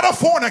I'm not a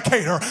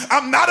fornicator.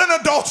 I'm not an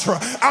adulterer.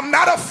 I'm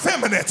not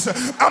effeminate.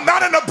 I'm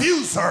not an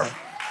abuser.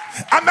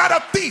 I'm not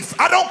a thief.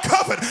 I don't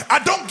covet.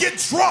 I don't get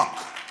drunk,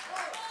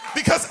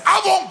 because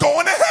I won't go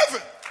into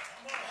heaven.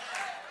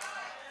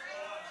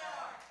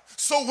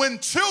 So when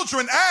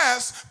children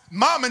ask,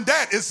 Mom and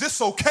Dad, is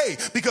this okay?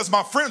 Because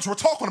my friends were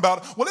talking about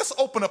it. Well, let's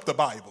open up the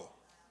Bible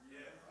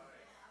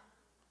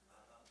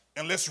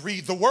and let's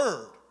read the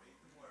word.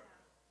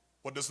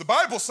 What does the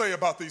Bible say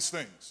about these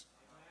things?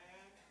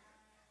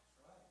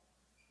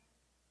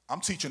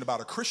 I'm teaching about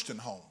a Christian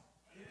home.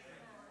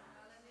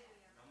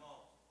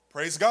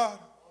 Praise God.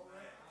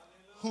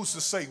 Who's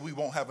to say we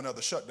won't have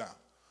another shutdown?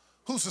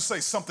 Who's to say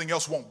something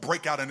else won't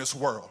break out in this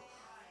world?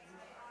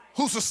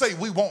 Who's to say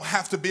we won't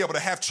have to be able to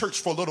have church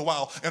for a little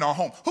while in our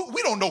home?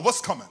 We don't know what's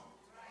coming.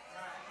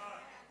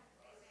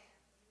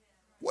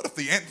 What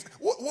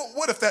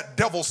if that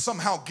devil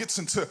somehow gets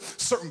into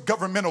certain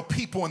governmental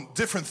people and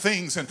different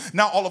things, and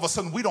now all of a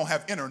sudden we don't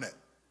have internet?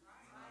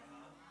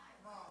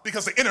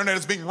 Because the internet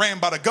is being ran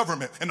by the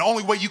government, and the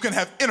only way you can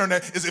have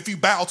internet is if you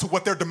bow to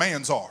what their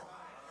demands are.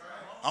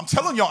 I'm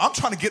telling y'all, I'm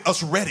trying to get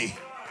us ready.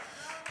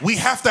 We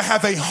have to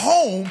have a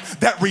home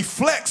that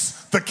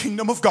reflects the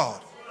kingdom of God.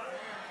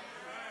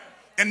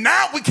 And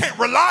now we can't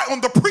rely on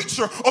the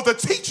preacher or the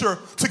teacher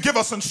to give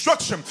us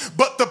instruction,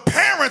 but the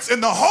parents in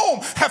the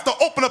home have to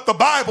open up the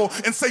Bible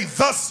and say,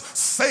 thus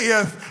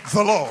saith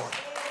the Lord.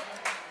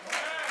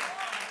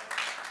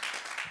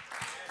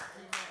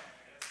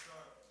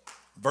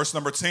 Verse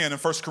number 10 in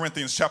 1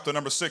 Corinthians chapter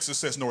number 6, it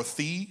says, nor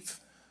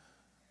thief.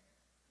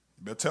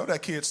 You better tell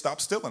that kid,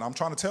 stop stealing. I'm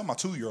trying to tell my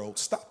 2-year-old,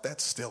 stop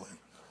that stealing.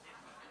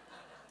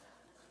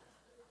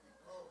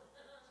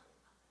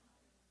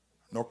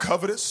 Nor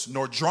covetous,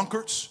 nor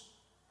drunkards,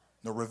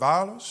 nor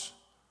revilers,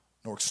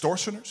 nor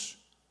extortioners,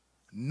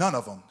 none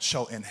of them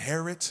shall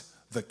inherit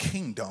the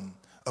kingdom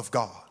of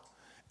God.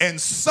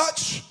 And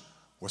such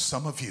were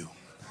some of you.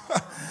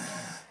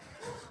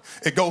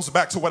 It goes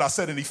back to what I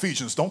said in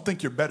Ephesians. Don't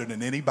think you're better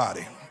than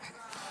anybody.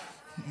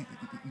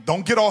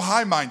 Don't get all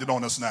high-minded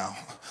on us now,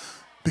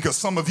 because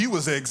some of you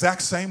is the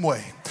exact same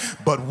way.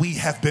 But we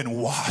have been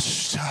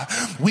washed.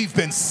 We've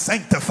been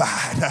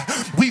sanctified.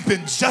 We've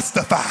been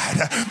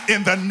justified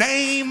in the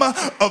name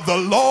of the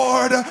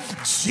Lord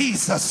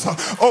Jesus.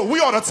 Oh, we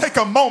ought to take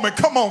a moment.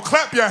 Come on,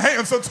 clap your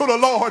hands unto the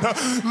Lord.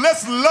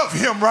 Let's love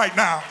him right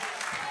now.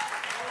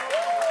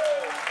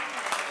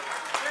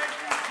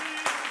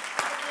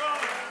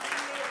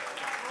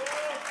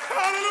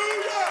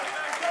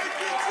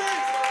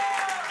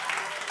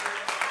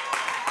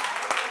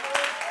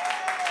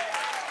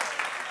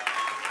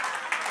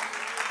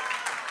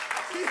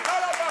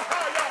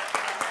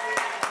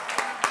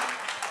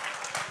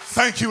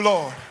 Thank you,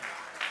 Lord.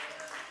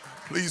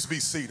 Please be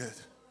seated.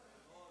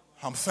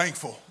 I'm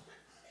thankful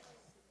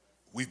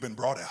we've been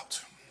brought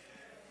out,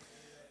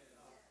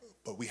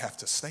 but we have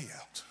to stay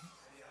out.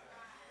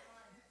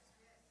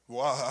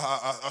 Well,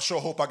 I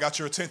sure hope I got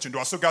your attention. Do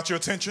I still got your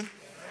attention?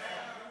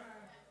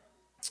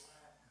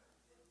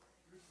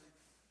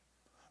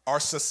 Our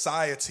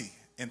society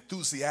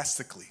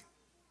enthusiastically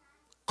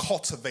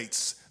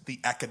cultivates the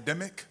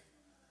academic,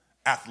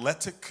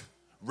 athletic,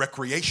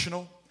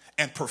 recreational,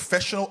 and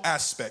professional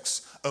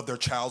aspects of their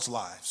child's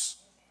lives,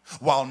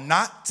 while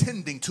not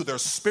tending to their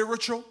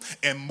spiritual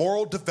and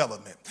moral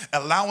development,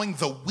 allowing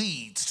the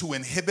weeds to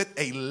inhibit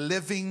a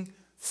living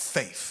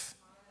faith.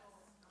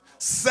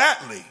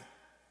 Sadly,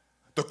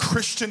 the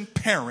Christian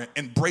parent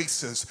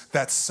embraces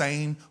that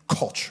same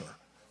culture.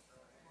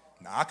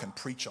 Now, I can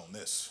preach on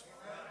this.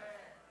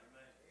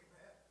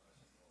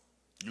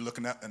 You're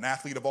looking at an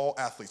athlete of all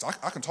athletes.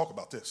 I can talk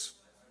about this.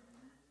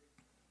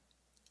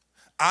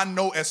 I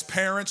know as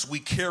parents, we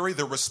carry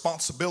the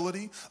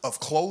responsibility of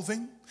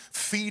clothing,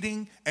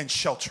 feeding, and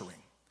sheltering.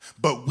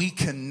 But we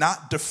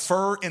cannot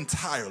defer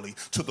entirely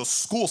to the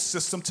school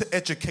system to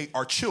educate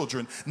our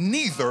children.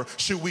 Neither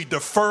should we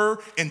defer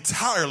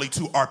entirely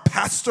to our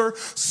pastor,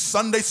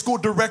 Sunday school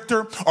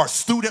director, our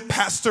student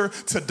pastor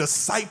to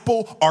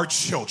disciple our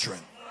children.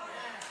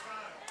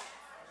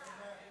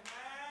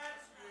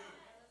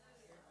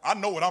 I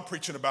know what I'm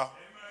preaching about.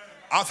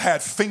 I've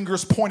had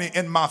fingers pointed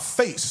in my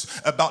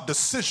face about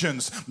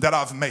decisions that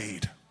I've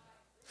made.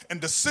 And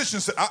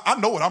decisions that I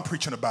know what I'm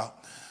preaching about.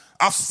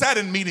 I've sat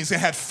in meetings and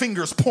had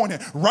fingers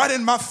pointed right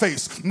in my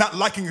face, not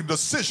liking a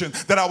decision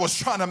that I was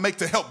trying to make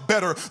to help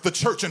better the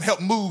church and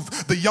help move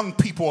the young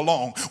people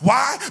along.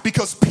 Why?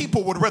 Because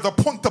people would rather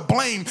point the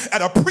blame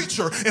at a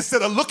preacher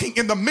instead of looking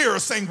in the mirror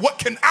saying, what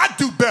can I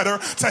do better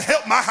to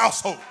help my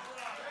household?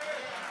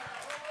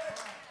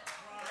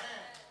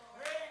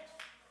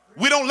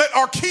 We don't let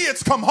our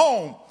kids come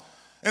home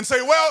and say,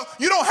 well,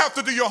 you don't have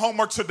to do your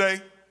homework today.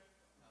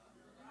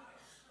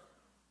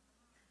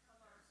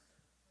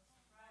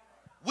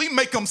 We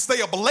make them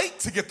stay up late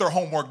to get their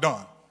homework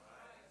done.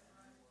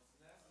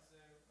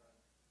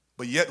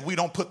 But yet we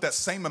don't put that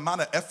same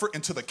amount of effort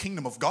into the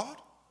kingdom of God.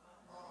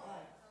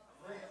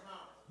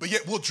 But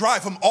yet we'll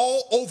drive them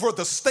all over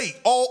the state,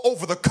 all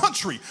over the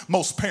country,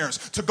 most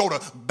parents, to go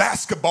to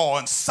basketball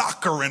and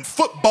soccer and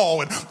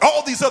football and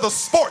all these other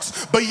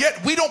sports. But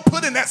yet we don't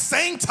put in that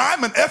same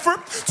time and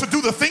effort to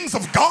do the things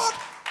of God.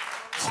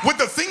 When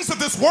the things of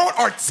this world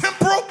are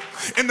temporal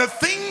and the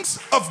things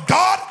of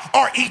God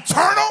are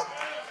eternal.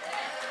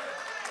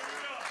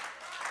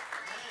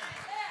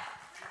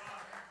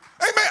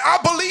 Amen. I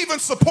believe in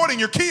supporting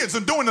your kids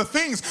and doing the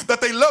things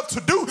that they love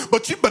to do,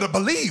 but you better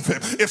believe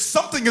if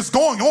something is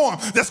going on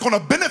that's going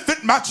to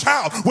benefit my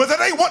child, whether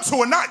they want to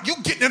or not, you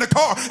get in the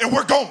car and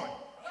we're going.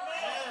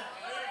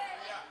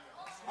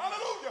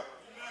 Hallelujah.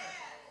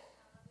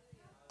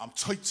 I'm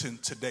teaching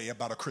today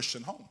about a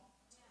Christian home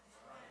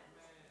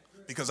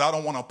because I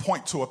don't want to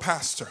point to a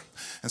pastor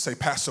and say,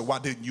 Pastor, why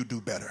didn't you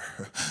do better?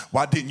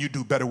 Why didn't you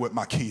do better with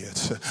my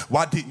kids?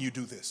 Why didn't you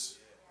do this?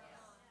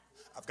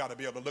 I've got to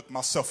be able to look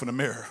myself in the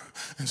mirror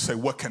and say,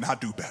 what can I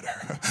do better?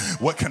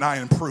 What can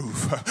I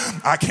improve?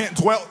 I can't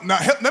dwell. Now,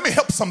 let me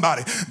help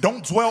somebody.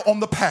 Don't dwell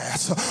on the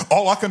past.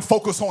 All I can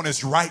focus on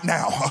is right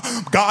now.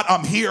 God,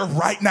 I'm here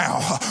right now.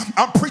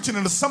 I'm preaching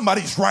into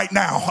somebody's right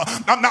now.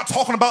 I'm not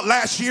talking about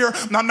last year.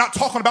 I'm not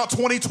talking about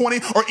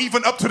 2020 or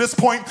even up to this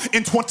point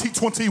in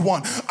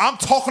 2021. I'm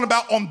talking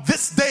about on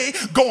this day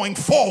going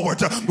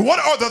forward. What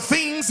are the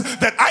things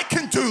that I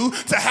can do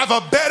to have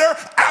a better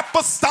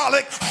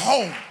apostolic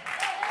home?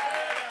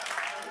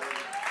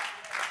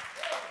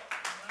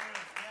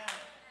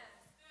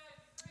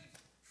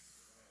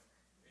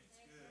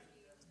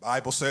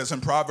 Bible says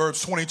in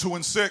Proverbs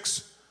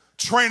 22:6,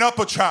 train up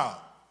a child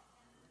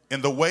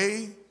in the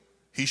way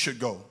he should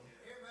go.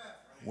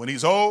 When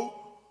he's old,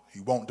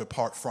 he won't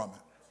depart from it.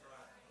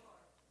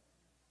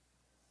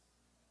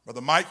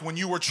 Brother Mike, when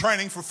you were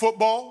training for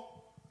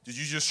football, did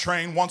you just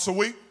train once a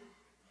week?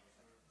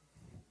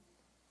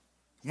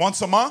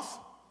 Once a month?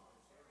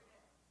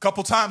 A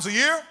couple times a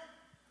year?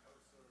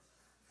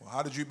 Well,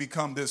 how did you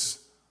become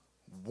this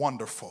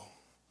wonderful,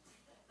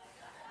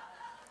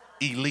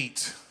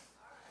 elite?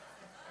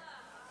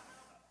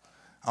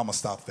 I'm going to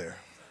stop there.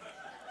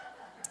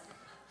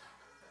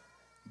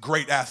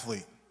 Great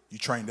athlete. You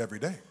trained every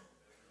day.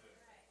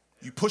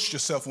 You pushed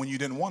yourself when you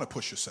didn't want to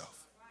push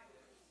yourself.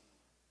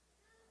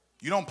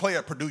 You don't play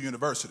at Purdue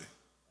University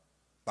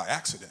by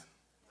accident,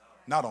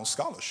 not on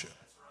scholarship.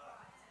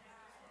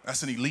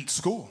 That's an elite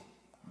school,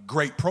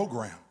 great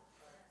program.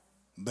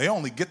 They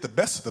only get the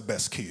best of the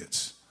best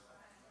kids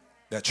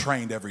that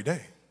trained every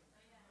day.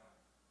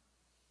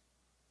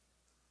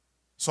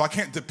 So I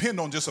can't depend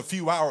on just a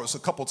few hours a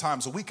couple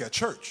times a week at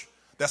church.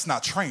 That's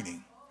not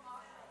training.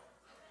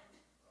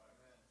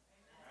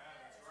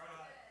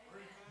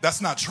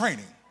 That's not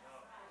training.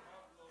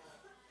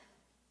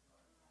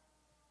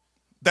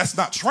 That's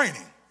not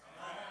training.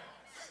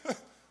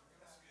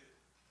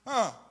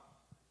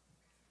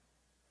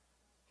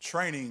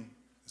 Training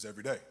is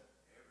every day.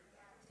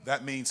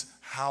 That means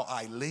how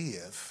I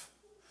live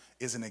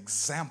is an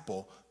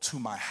example to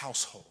my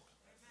household.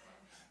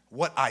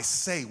 What I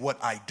say,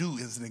 what I do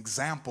is an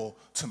example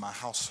to my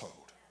household.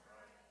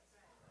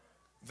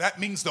 That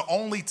means the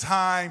only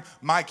time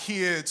my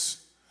kids,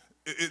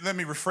 let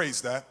me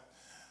rephrase that.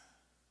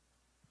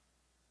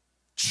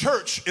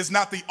 Church is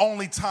not the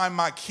only time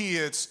my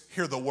kids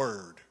hear the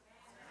word.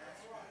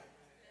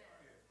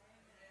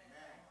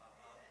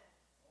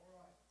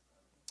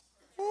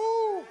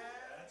 Ooh.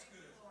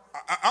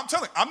 I'm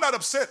telling you, I'm not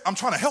upset. I'm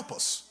trying to help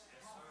us.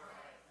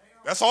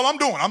 That's all I'm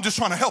doing. I'm just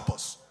trying to help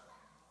us.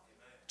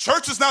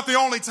 Church is not the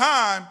only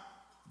time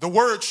the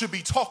word should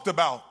be talked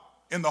about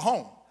in the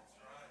home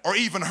or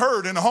even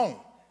heard in the home.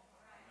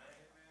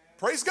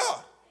 Praise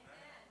God.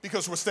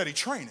 Because we're steady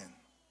training.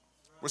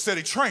 We're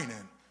steady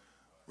training.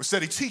 We're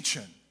steady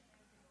teaching.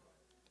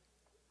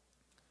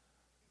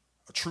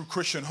 A true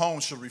Christian home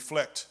should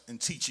reflect and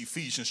teach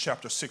Ephesians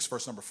chapter 6,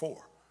 verse number 4.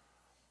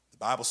 The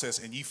Bible says,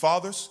 and ye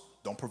fathers,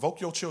 don't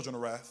provoke your children to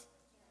wrath.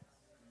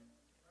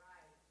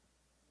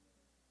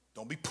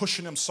 Don't be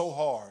pushing them so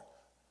hard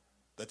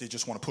that they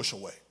just want to push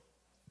away.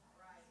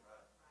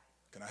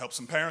 Can I help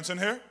some parents in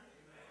here?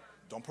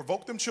 Don't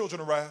provoke them children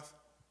to wrath.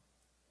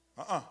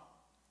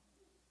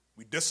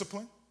 We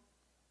discipline,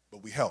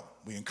 but we help,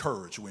 we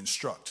encourage, we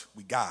instruct,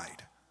 we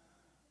guide.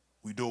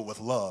 We do it with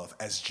love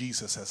as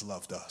Jesus has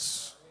loved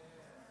us.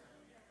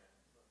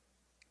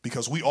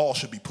 Because we all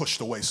should be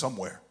pushed away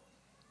somewhere,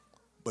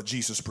 but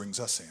Jesus brings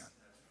us in.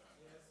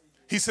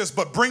 He says,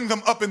 but bring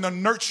them up in the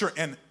nurture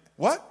and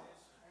what?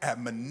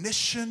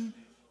 Admonition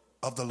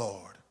of the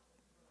Lord.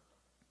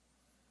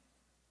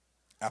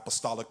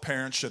 Apostolic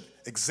parents should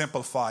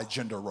exemplify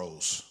gender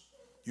roles.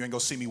 You ain't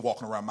gonna see me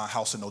walking around my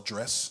house in no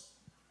dress.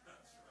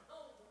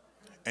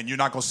 And you're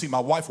not gonna see my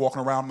wife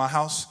walking around my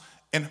house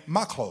in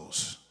my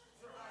clothes.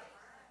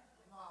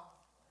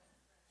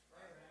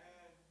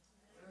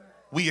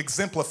 We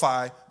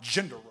exemplify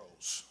gender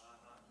roles.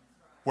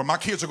 Where my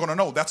kids are gonna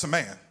know that's a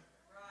man.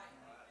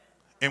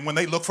 And when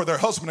they look for their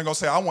husband, they're gonna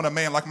say, I want a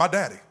man like my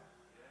daddy.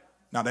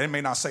 Now, they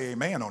may not say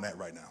amen on that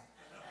right now.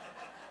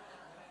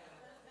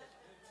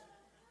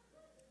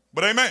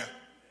 But amen.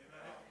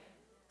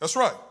 That's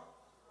right.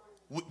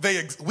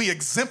 We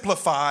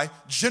exemplify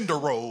gender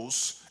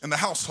roles in the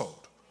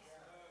household.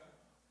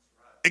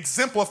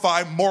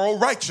 Exemplify moral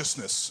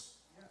righteousness,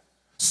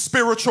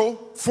 spiritual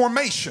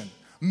formation,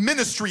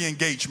 ministry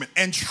engagement,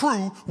 and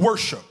true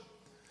worship.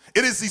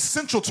 It is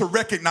essential to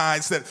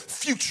recognize that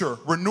future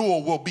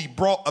renewal will be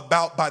brought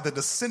about by the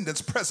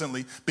descendants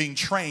presently being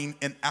trained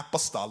in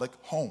apostolic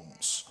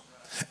homes.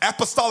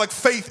 Apostolic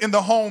faith in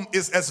the home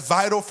is as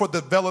vital for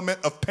the development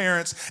of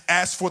parents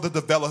as for the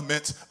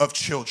development of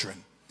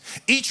children.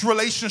 Each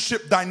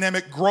relationship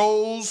dynamic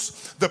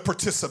grows the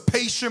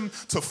participation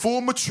to full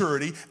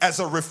maturity as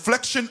a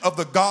reflection of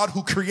the God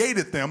who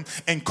created them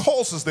and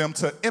causes them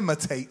to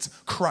imitate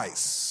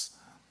Christ.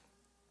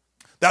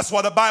 That's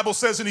why the Bible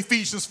says in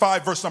Ephesians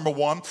 5, verse number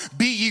 1,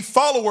 be ye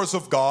followers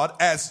of God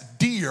as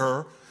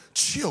dear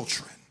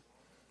children.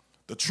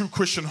 The true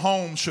Christian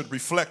home should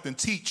reflect and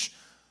teach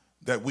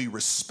that we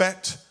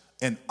respect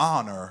and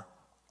honor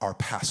our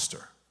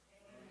pastor.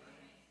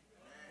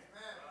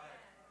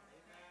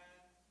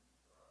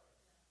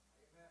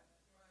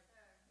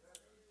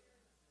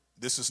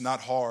 This is not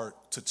hard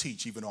to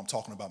teach, even though I'm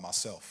talking about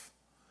myself.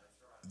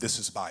 This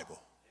is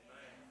Bible.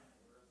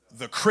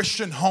 The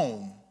Christian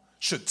home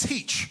should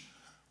teach,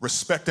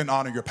 respect, and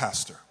honor your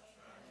pastor.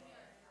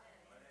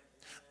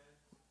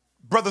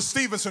 Brother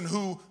Stevenson,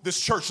 who this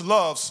church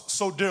loves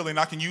so dearly, and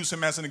I can use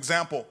him as an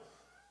example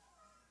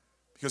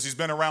because he's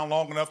been around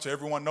long enough to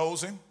everyone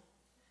knows him.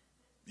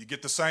 You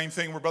get the same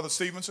thing with Brother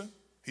Stevenson.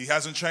 He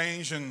hasn't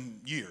changed in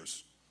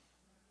years.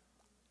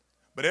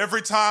 But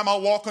every time I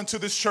walk into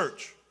this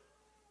church,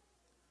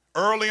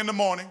 early in the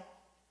morning,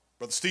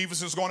 Brother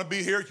Stevenson's going to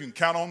be here. You can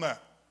count on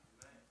that.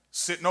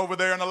 Sitting over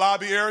there in the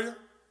lobby area.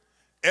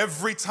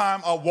 Every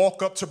time I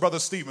walk up to Brother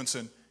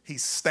Stevenson, he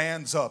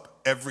stands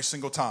up every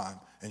single time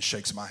and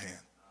shakes my hand.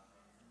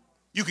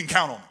 You can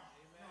count on it.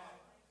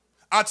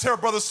 I tell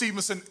Brother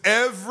Stevenson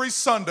every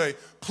Sunday,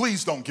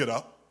 please don't get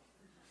up.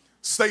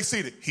 Stay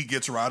seated. He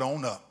gets right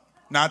on up.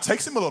 Now, it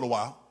takes him a little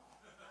while.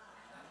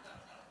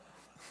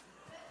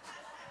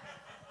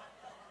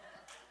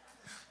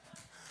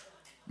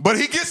 But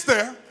he gets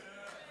there.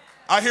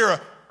 I hear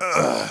a,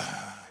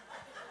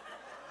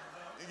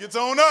 He gets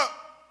on up.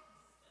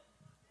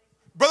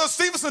 Brother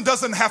Stevenson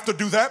doesn't have to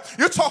do that.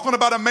 You're talking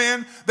about a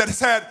man that has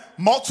had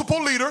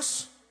multiple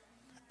leaders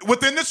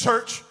within the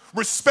church,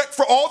 respect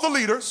for all the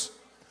leaders,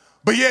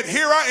 but yet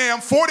here I am,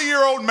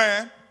 40-year-old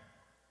man.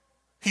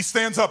 He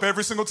stands up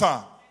every single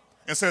time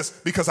and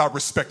says, because I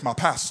respect my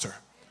pastor.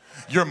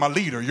 You're my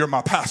leader, you're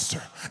my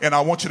pastor, and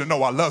I want you to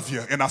know I love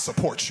you and I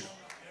support you.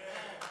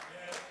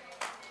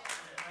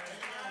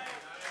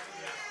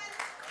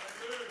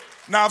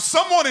 Now, if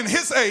someone in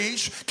his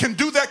age can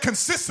do that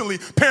consistently,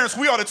 parents,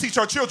 we ought to teach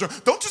our children,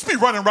 don't just be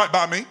running right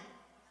by me.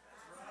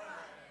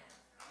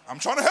 I'm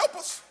trying to help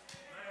us.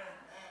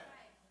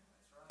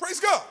 Praise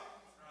God.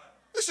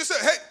 Let's just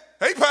say,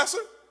 hey,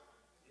 pastor.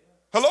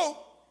 Hello.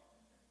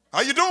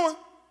 How you doing?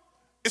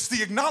 It's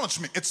the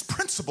acknowledgement. It's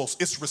principles.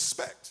 It's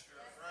respect.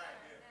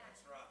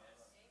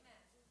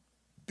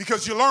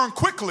 Because you learn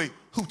quickly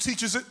who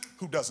teaches it,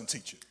 who doesn't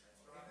teach it.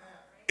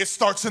 It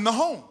starts in the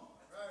home.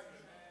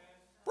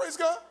 Praise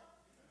God.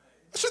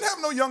 I shouldn't have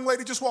no young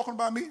lady just walking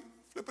by me,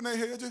 flipping their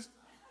hair, just.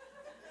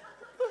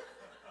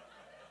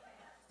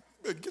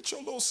 Get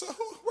your little self.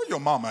 Where your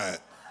mama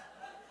at?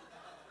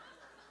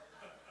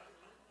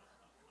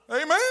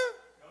 Amen.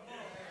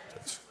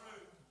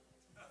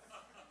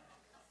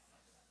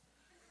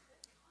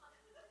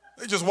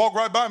 They just walk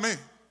right by me.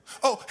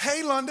 Oh,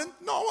 hey, London.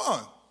 No,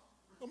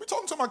 don't be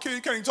talking to my kid.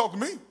 You can't even talk to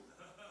me.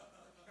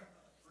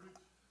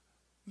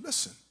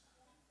 Listen,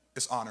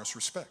 it's honor, it's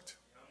respect.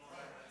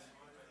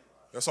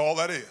 That's all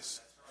that is.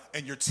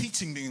 And you're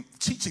teaching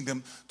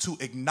them to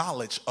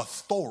acknowledge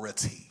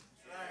authority.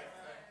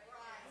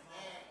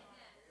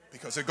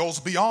 Because it goes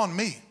beyond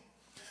me.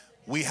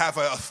 We have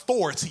an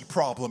authority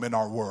problem in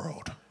our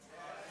world.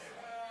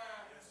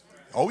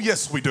 Oh,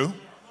 yes, we do.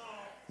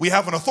 We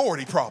have an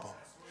authority problem.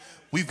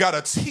 We've got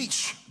to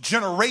teach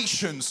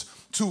generations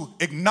to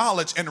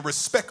acknowledge and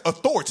respect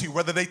authority,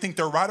 whether they think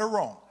they're right or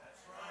wrong.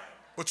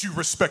 But you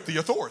respect the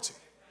authority.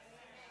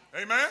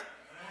 Amen?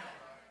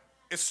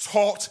 It's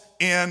taught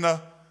in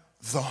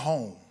the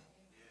home.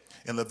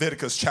 In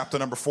Leviticus chapter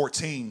number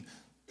 14,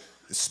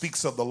 it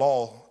speaks of the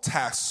law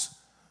tasked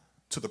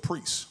to the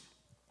priest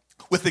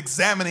with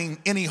examining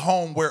any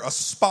home where a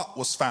spot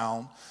was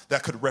found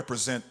that could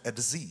represent a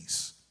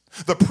disease.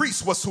 The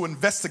priest was to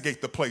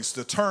investigate the place,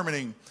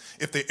 determining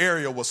if the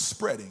area was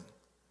spreading,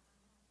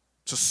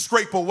 to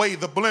scrape away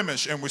the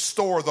blemish and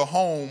restore the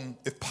home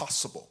if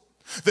possible.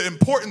 The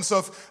importance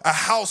of a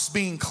house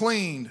being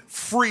cleaned,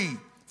 free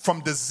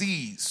from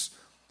disease,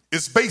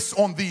 is based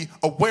on the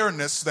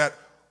awareness that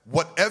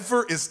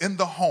whatever is in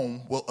the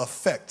home will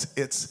affect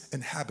its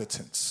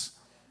inhabitants.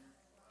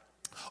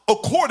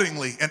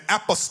 Accordingly, an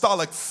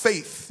apostolic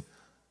faith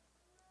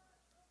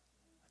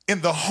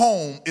in the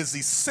home is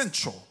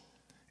essential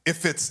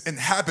if its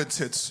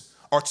inhabitants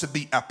are to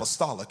be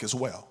apostolic as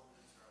well,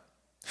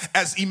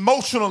 as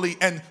emotionally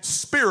and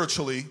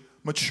spiritually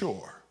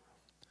mature.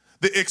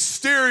 The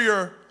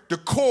exterior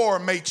decor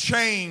may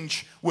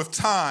change with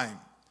time,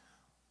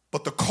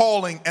 but the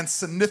calling and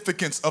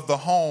significance of the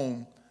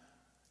home,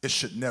 it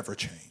should never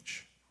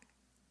change.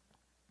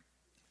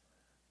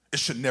 It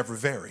should never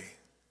vary.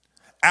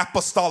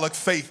 Apostolic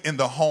faith in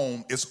the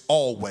home is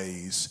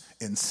always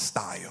in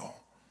style.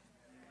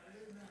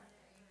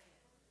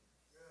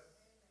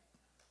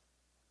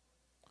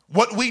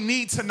 What we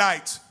need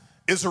tonight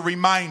is a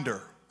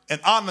reminder,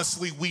 and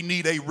honestly, we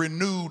need a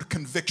renewed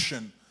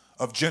conviction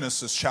of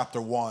Genesis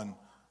chapter 1,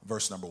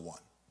 verse number 1.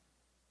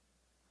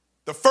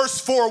 The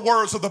first 4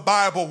 words of the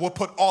Bible will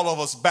put all of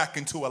us back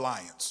into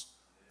alliance.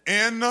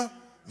 In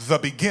the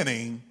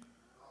beginning,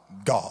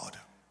 God.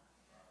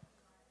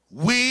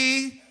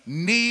 We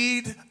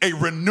need a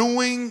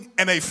renewing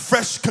and a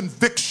fresh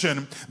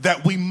conviction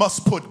that we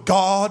must put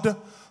God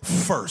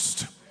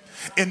first.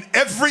 In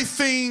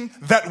everything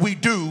that we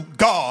do,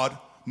 God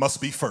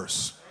must be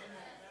first.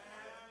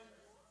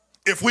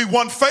 If we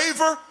want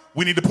favor,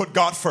 we need to put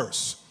God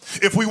first.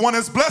 If we want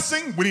his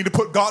blessing, we need to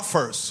put God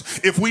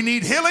first. If we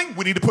need healing,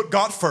 we need to put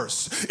God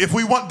first. If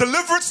we want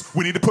deliverance,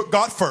 we need to put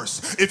God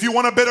first. If you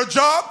want a better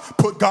job,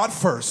 put God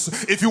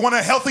first. If you want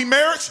a healthy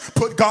marriage,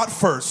 put God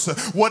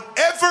first.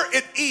 Whatever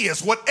it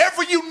is,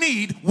 whatever you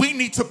need, we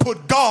need to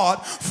put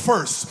God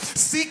first.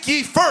 Seek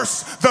ye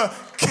first the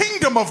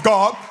kingdom of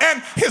God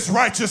and his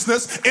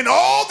righteousness, and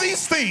all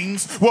these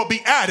things will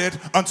be added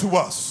unto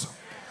us.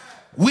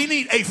 We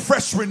need a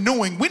fresh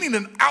renewing. We need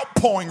an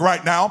outpouring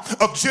right now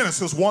of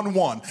Genesis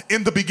 1:1.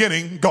 In the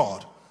beginning,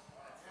 God.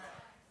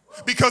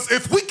 Because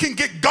if we can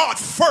get God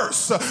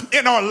first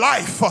in our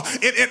life,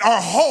 in our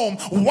home,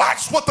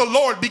 watch what the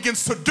Lord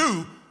begins to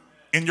do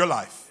in your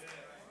life.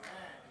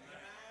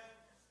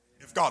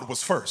 If God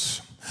was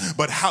first.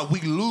 But how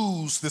we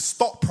lose this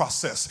thought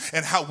process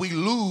and how we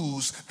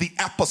lose the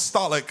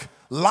apostolic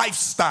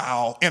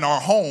lifestyle in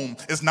our home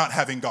is not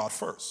having God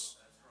first.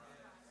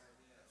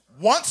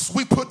 Once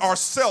we put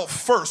ourselves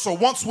first, or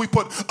once we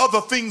put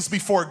other things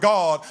before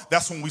God,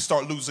 that's when we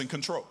start losing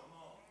control.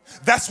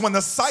 That's when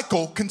the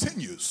cycle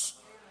continues.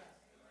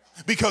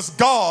 Because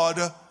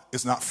God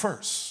is not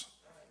first.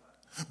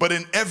 But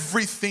in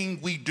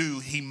everything we do,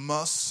 he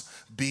must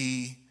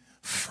be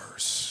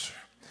first.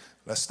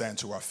 Let's stand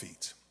to our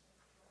feet.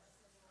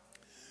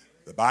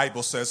 The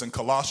Bible says in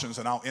Colossians,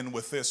 and I'll end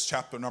with this,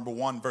 chapter number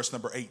 1, verse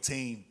number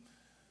 18,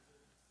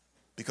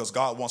 because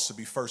God wants to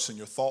be first in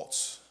your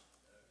thoughts.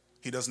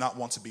 He does not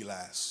want to be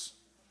last.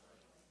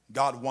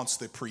 God wants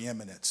the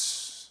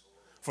preeminence.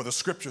 For the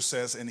scripture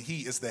says, and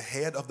he is the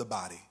head of the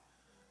body,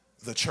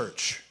 the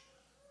church,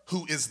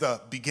 who is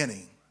the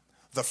beginning,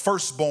 the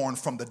firstborn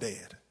from the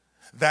dead,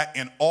 that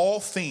in all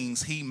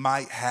things he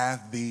might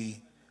have the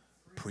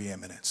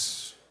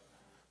preeminence.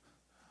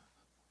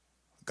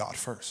 God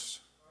first.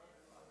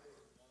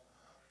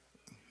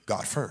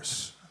 God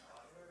first.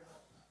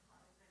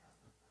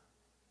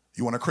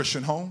 You want a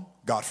Christian home?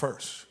 God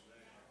first.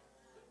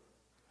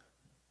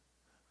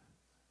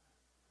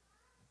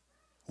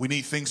 We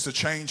need things to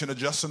change and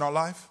adjust in our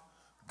life?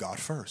 God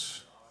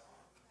first.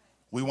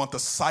 We want the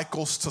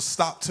cycles to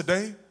stop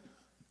today?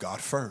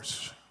 God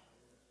first.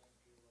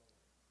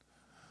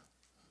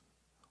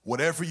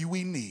 Whatever you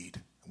need,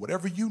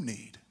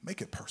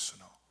 make it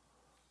personal.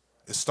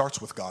 It starts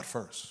with God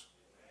first.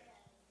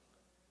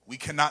 We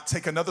cannot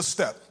take another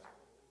step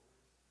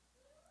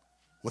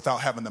without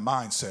having the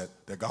mindset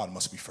that God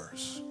must be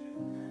first.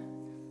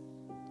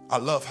 I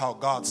love how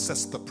God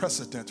sets the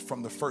precedent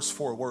from the first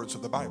 4 words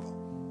of the Bible.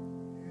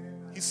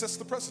 He sets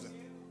the precedent.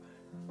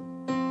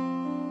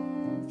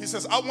 He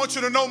says, I want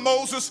you to know,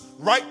 Moses,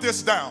 write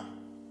this down.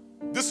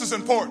 This is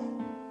important.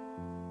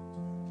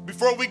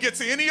 Before we get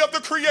to any of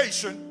the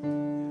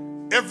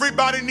creation,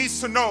 everybody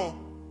needs to know,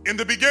 in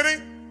the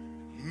beginning,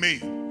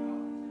 me.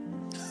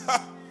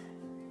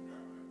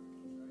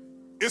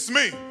 It's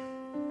me.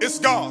 It's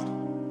God.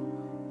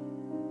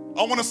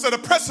 I want to set a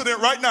precedent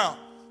right now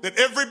that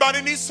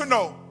everybody needs to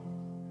know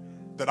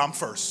that I'm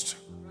first.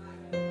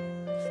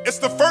 It's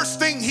the first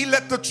thing he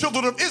let the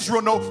children of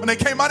Israel know when they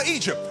came out of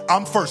Egypt.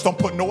 I'm first. Don't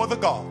put no other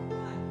God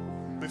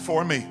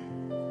before me.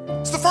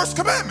 It's the first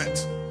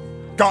commandment.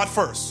 God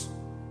first.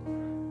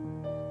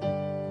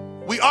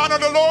 We honor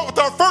the Lord with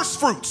our first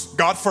fruits.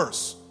 God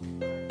first.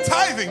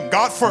 Tithing,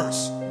 God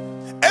first.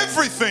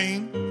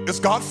 Everything is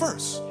God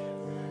first.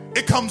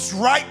 It comes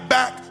right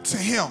back to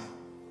him.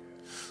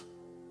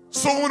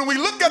 So when we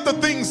look at the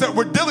things that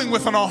we're dealing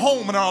with in our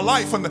home and our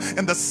life and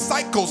the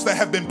cycles that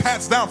have been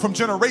passed down from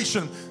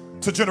generation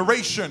to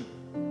generation,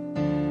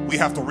 we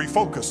have to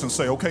refocus and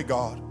say, okay,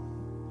 God,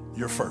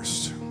 you're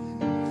first.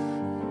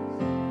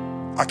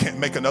 I can't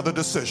make another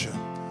decision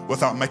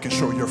without making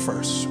sure you're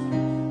first.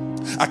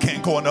 I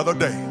can't go another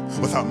day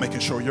without making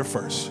sure you're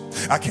first.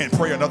 I can't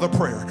pray another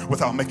prayer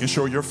without making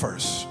sure you're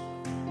first.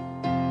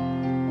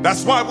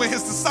 That's why when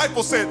his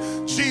disciples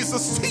said,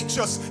 Jesus, teach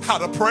us how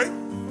to pray,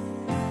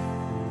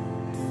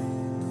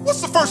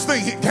 what's the first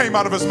thing he came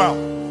out of his mouth?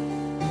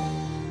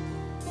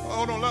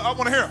 Hold on, I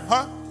want to hear him,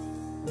 huh?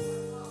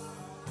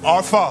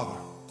 Our Father,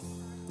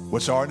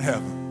 which art in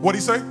heaven. What did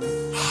he say?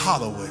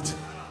 Hallowed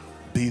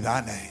be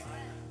thy name.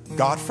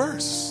 God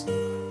first.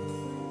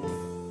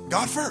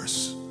 God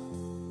first.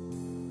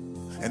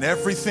 And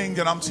everything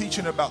that I'm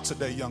teaching about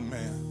today, young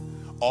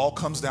man, all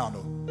comes down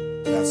to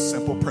that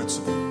simple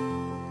principle.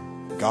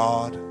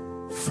 God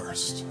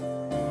first.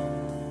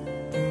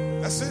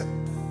 That's it.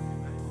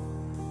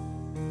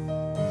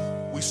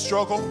 We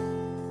struggle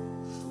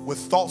with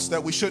thoughts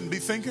that we shouldn't be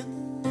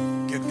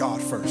thinking. Get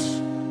God first.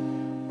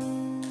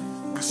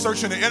 We're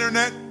searching the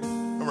internet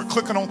and we're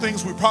clicking on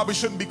things we probably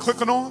shouldn't be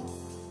clicking on.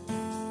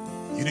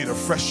 You need a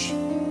fresh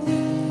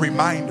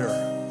reminder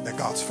that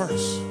God's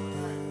first.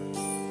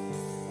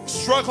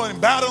 Struggling,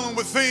 battling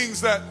with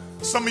things that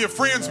some of your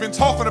friends have been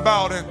talking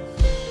about and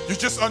you're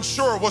just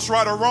unsure of what's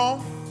right or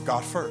wrong.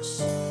 God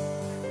first.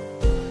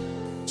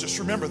 Just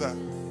remember that.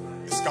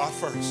 It's God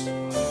first.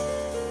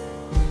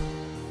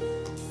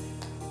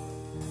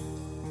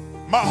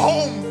 My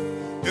home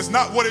is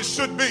not what it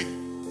should be.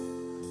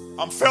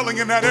 I'm failing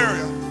in that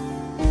area.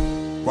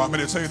 Well, I'm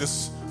going to tell you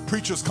this.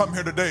 Preachers come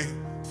here today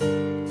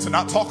to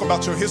not talk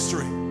about your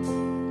history,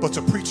 but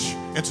to preach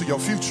into your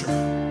future.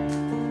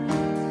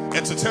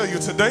 And to tell you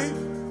today,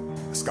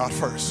 it's God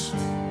first.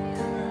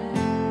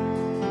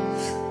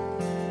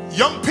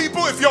 Young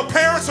people, if your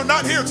parents are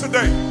not here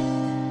today,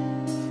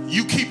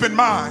 you keep in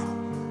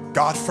mind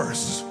God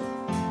first.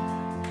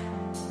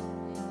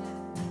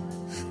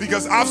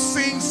 Because I've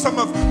seen some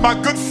of my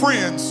good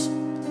friends,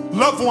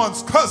 loved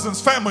ones, cousins,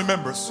 family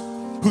members,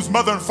 whose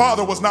mother and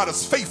father was not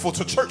as faithful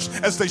to church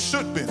as they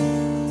should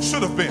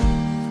have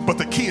been. But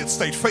the kids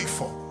stayed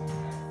faithful.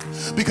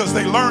 Because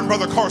they learned,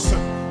 Brother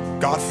Carson,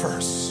 God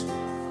first.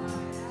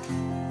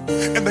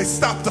 And they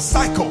stopped the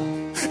cycle.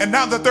 And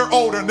now that they're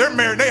older and they're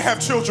married and they have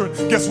children,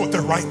 guess what?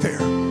 They're right there.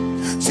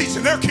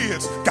 Teaching their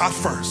kids, God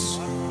first.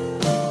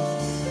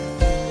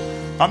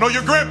 I know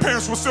your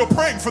grandparents were still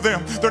praying for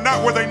them. They're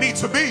not where they need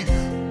to be.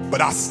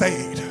 But I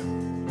stayed.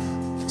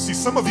 See,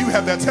 some of you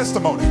have that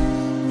testimony.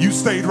 You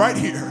stayed right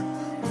here.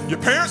 Your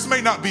parents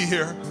may not be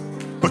here,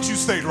 but you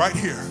stayed right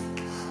here.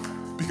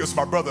 Because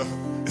my brother,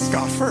 it's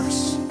God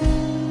first.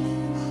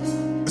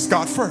 It's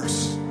God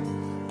first.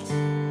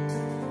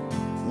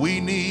 We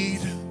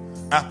need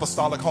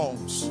apostolic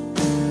homes.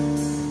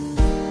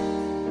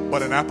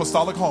 But an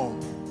apostolic home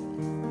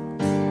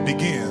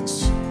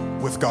begins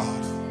with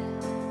God.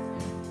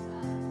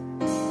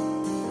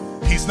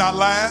 He's not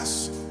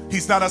last.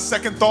 He's not a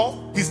second thought.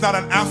 He's not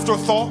an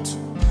afterthought.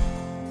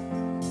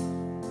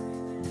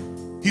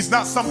 He's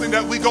not something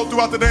that we go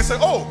throughout the day and say,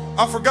 oh,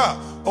 I forgot.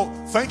 Oh,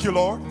 thank you,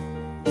 Lord.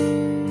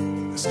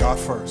 It's God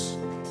first.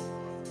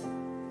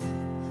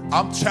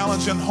 I'm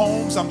challenging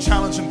homes. I'm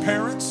challenging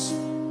parents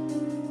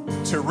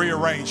to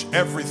rearrange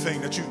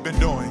everything that you've been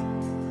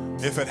doing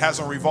if it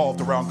hasn't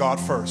revolved around God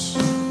first.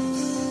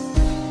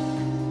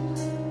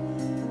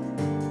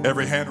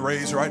 Every hand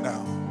raised right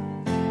now.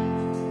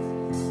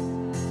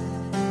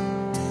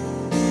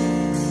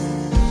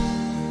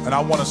 And I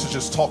want us to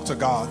just talk to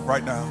God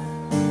right now.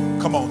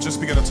 Come on, just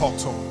begin to talk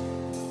to him.